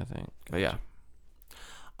Rogan thing, I think. But yeah.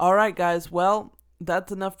 All right, guys. Well,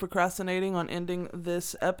 that's enough procrastinating on ending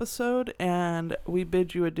this episode, and we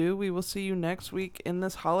bid you adieu. We will see you next week in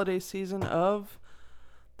this holiday season of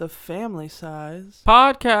the Family Size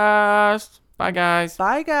Podcast. Bye, guys.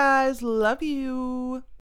 Bye, guys. Love you.